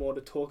obviously a lot more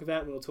to talk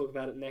about, and we'll talk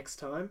about it next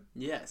time.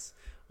 Yes,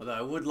 although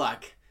I would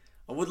like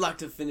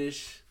to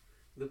finish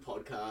the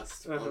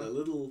podcast on a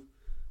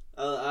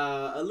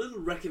little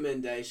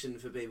recommendation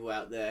for people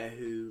out there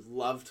who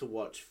love to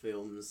watch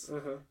films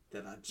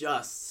that are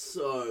just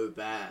so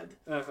bad.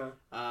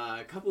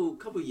 A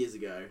couple years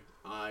ago,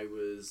 I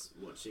was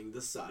watching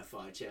the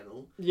Sci-Fi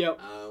Channel,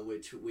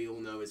 which we all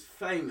know is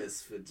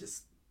famous for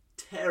just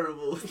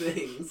terrible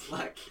things,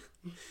 like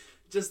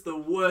just the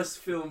worst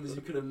films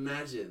you can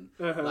imagine.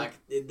 Like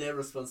they're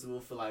responsible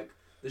for like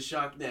the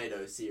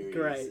Sharknado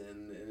series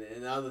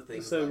and other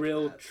things. So like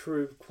real, that.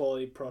 True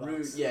quality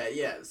products.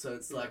 So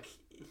it's like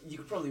you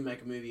could probably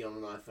make a movie on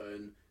an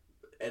iPhone,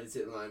 edit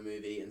it in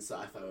iMovie, and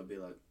Sci-Fi would be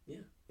like, we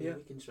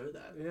can show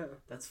that. Yeah,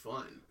 that's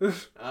fine.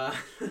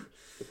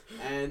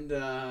 And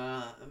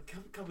a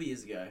couple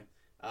years ago,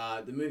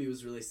 the movie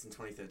was released in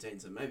 2013,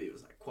 so maybe it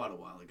was like quite a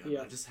while ago.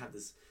 But I just have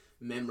this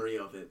memory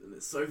of it, and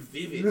it's so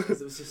vivid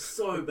because it was just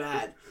so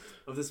bad.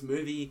 Of this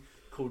movie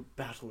called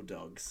Battle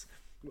Dogs.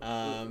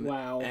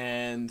 Wow.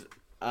 And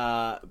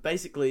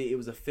basically, it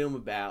was a film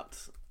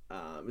about.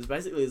 It was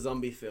basically a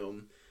zombie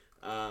film.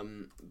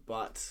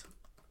 But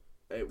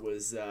it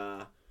was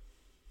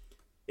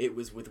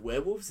with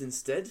werewolves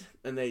instead,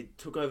 and they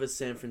took over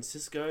San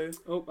Francisco.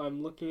 Oh,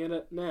 I'm looking at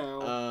it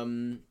now.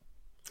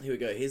 Here we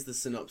go. Here's the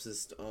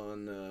synopsis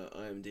on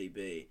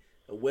IMDb.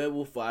 A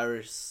werewolf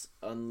virus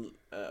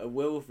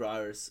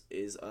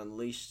is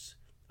unleashed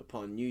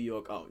upon New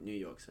York. Oh, New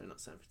York, sorry, not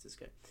San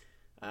Francisco.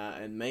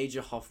 And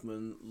Major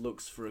Hoffman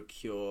looks for a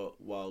cure,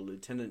 while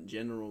Lieutenant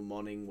General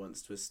Monning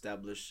wants to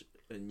establish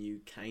a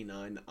new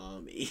canine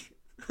army.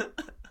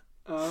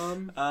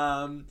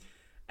 Well,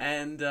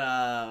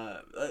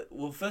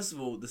 first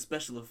of all, the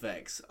special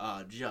effects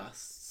are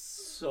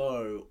just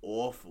so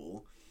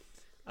awful.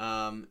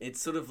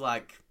 It's sort of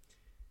like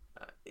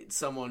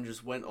someone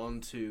just went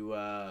on to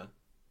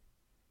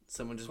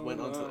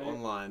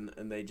online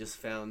and they just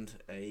found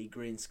a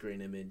green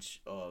screen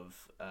image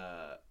of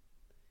a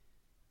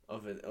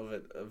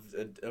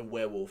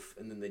werewolf,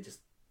 and then they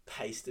just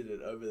pasted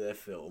it over their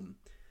film.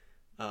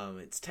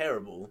 It's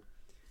terrible.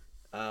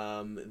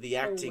 The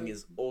acting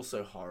is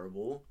also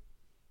horrible.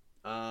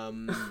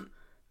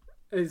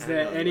 Is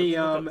there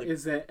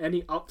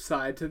any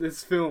upside to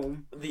this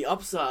film? The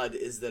upside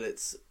is that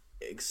it's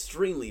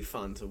extremely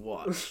fun to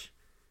watch.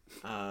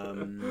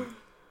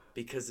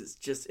 Because it's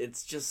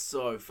just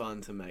so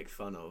fun to make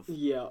fun of.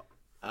 Yeah.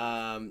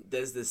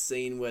 There's this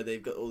scene where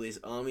they've got all these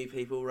army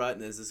people, right?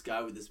 And there's this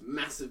guy with this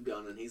massive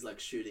gun, and he's like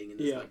shooting, and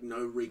there's like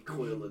no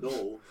recoil at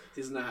all.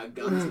 He doesn't know how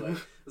guns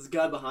work. There's a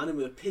guy behind him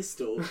with a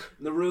pistol,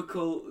 and the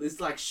recoil is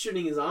like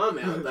shooting his arm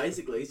out.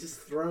 Basically, he's just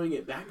throwing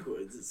it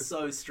backwards. It's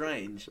so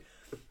strange.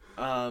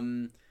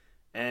 And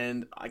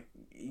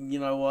you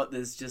know what?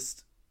 It's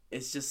just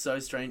so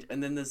strange.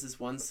 And then there's this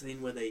one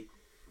scene where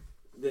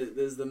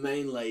there's the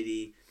main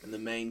lady and the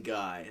main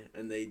guy,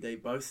 and they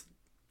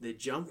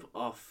jump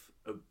off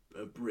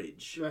a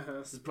bridge.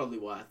 This is probably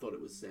why I thought it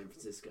was San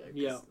Francisco.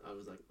 Yeah. I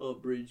was like, oh,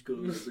 bridge, go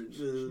on the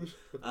bridge.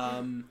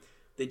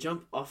 They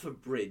jump off a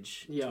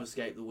bridge to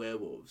escape the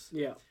werewolves.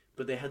 Yeah.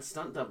 But they had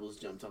stunt doubles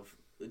jump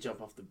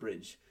off the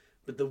bridge.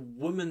 But the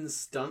woman's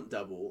stunt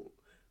double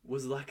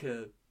was like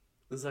a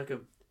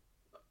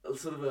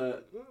sort of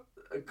a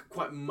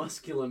quite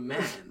muscular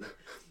man.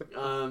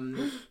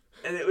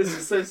 And it was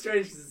just so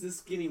strange because this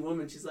skinny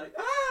woman, she's like,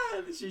 ah,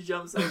 and she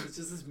jumps up. It's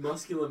just this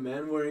muscular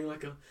man wearing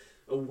like a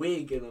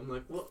wig, and I'm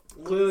like, what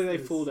Clearly they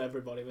fooled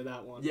everybody with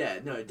that one. Yeah,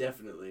 no,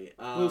 definitely.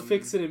 We'll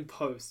fix it in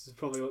post, is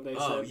probably what they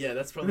said. Oh, yeah,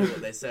 that's probably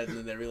what they said, and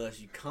then they realised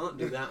you can't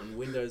do that on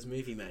Windows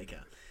Movie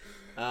Maker.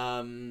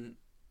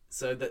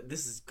 So that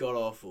this is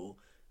god-awful.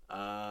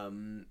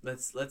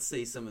 Let's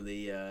see some of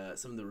the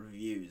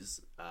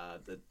reviews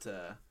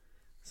that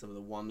some of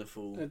the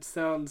wonderful,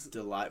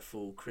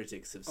 delightful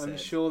critics have said. I'm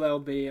sure there'll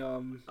be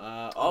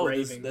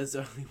raving. There's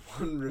only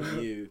one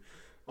review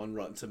on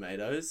Rotten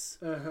Tomatoes.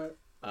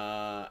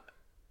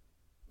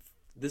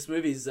 This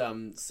movie's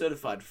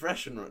certified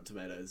fresh on Rotten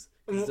Tomatoes.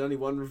 There's only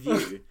one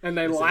review, and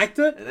they liked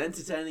it. An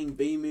entertaining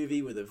B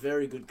movie with a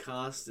very good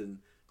cast and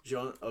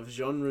of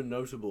genre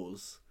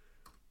notables.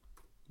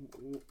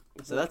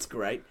 So that's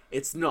great.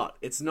 It's not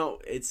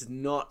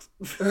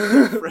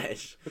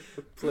fresh.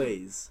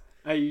 Please.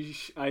 Are you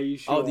sure?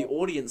 Oh, the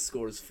audience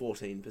score is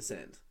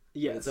 14%.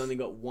 Yes. It's only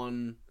got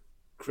one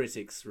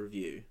critic's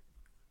review.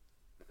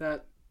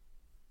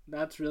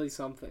 That's really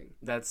something.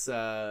 That's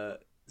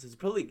so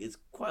it's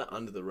quite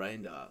under the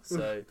radar.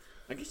 So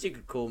I guess you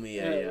could call me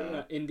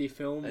an indie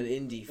film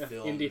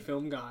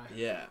guy.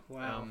 Yeah.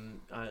 Wow.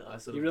 I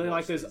sort of you really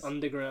like those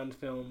underground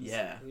films.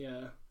 Yeah.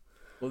 Yeah.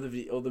 All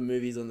the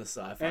movies on the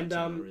Sci-Fi and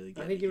channel really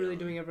get I think me you're really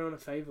going. doing everyone a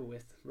favor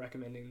with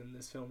recommending them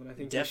this film, and I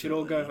think Definitely. you should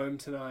all go home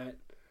tonight,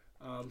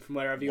 from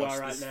wherever you are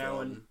right now,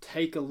 and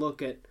take a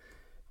look at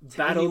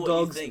Battle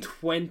Dogs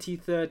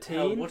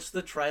 2013. Watch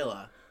the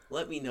trailer.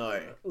 Let me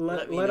know.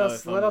 Let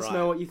us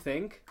know what you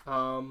think.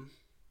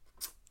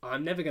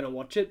 I'm never gonna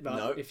watch it,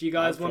 but if you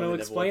guys want to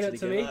explain it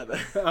to me,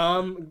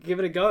 give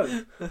it a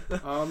go.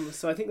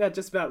 So I think that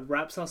just about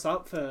wraps us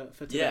up for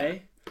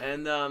today. Yeah.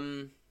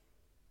 And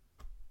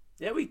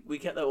yeah, we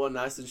kept that one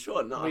nice and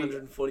short, not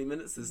 140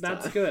 minutes this time.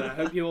 That's good. I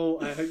hope you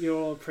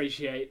all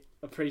appreciate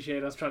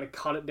us trying to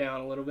cut it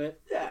down a little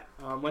bit. Yeah.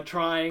 We're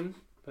trying,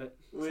 but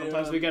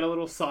sometimes we get a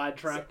little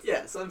sidetracked.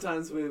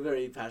 Sometimes we're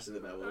very passionate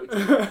about what we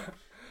do.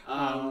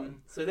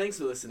 So thanks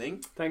for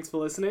listening.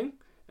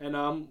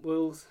 And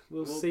we'll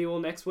see you all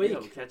next week. Yeah,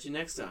 we'll catch you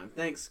next time.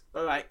 Thanks.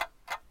 Bye bye.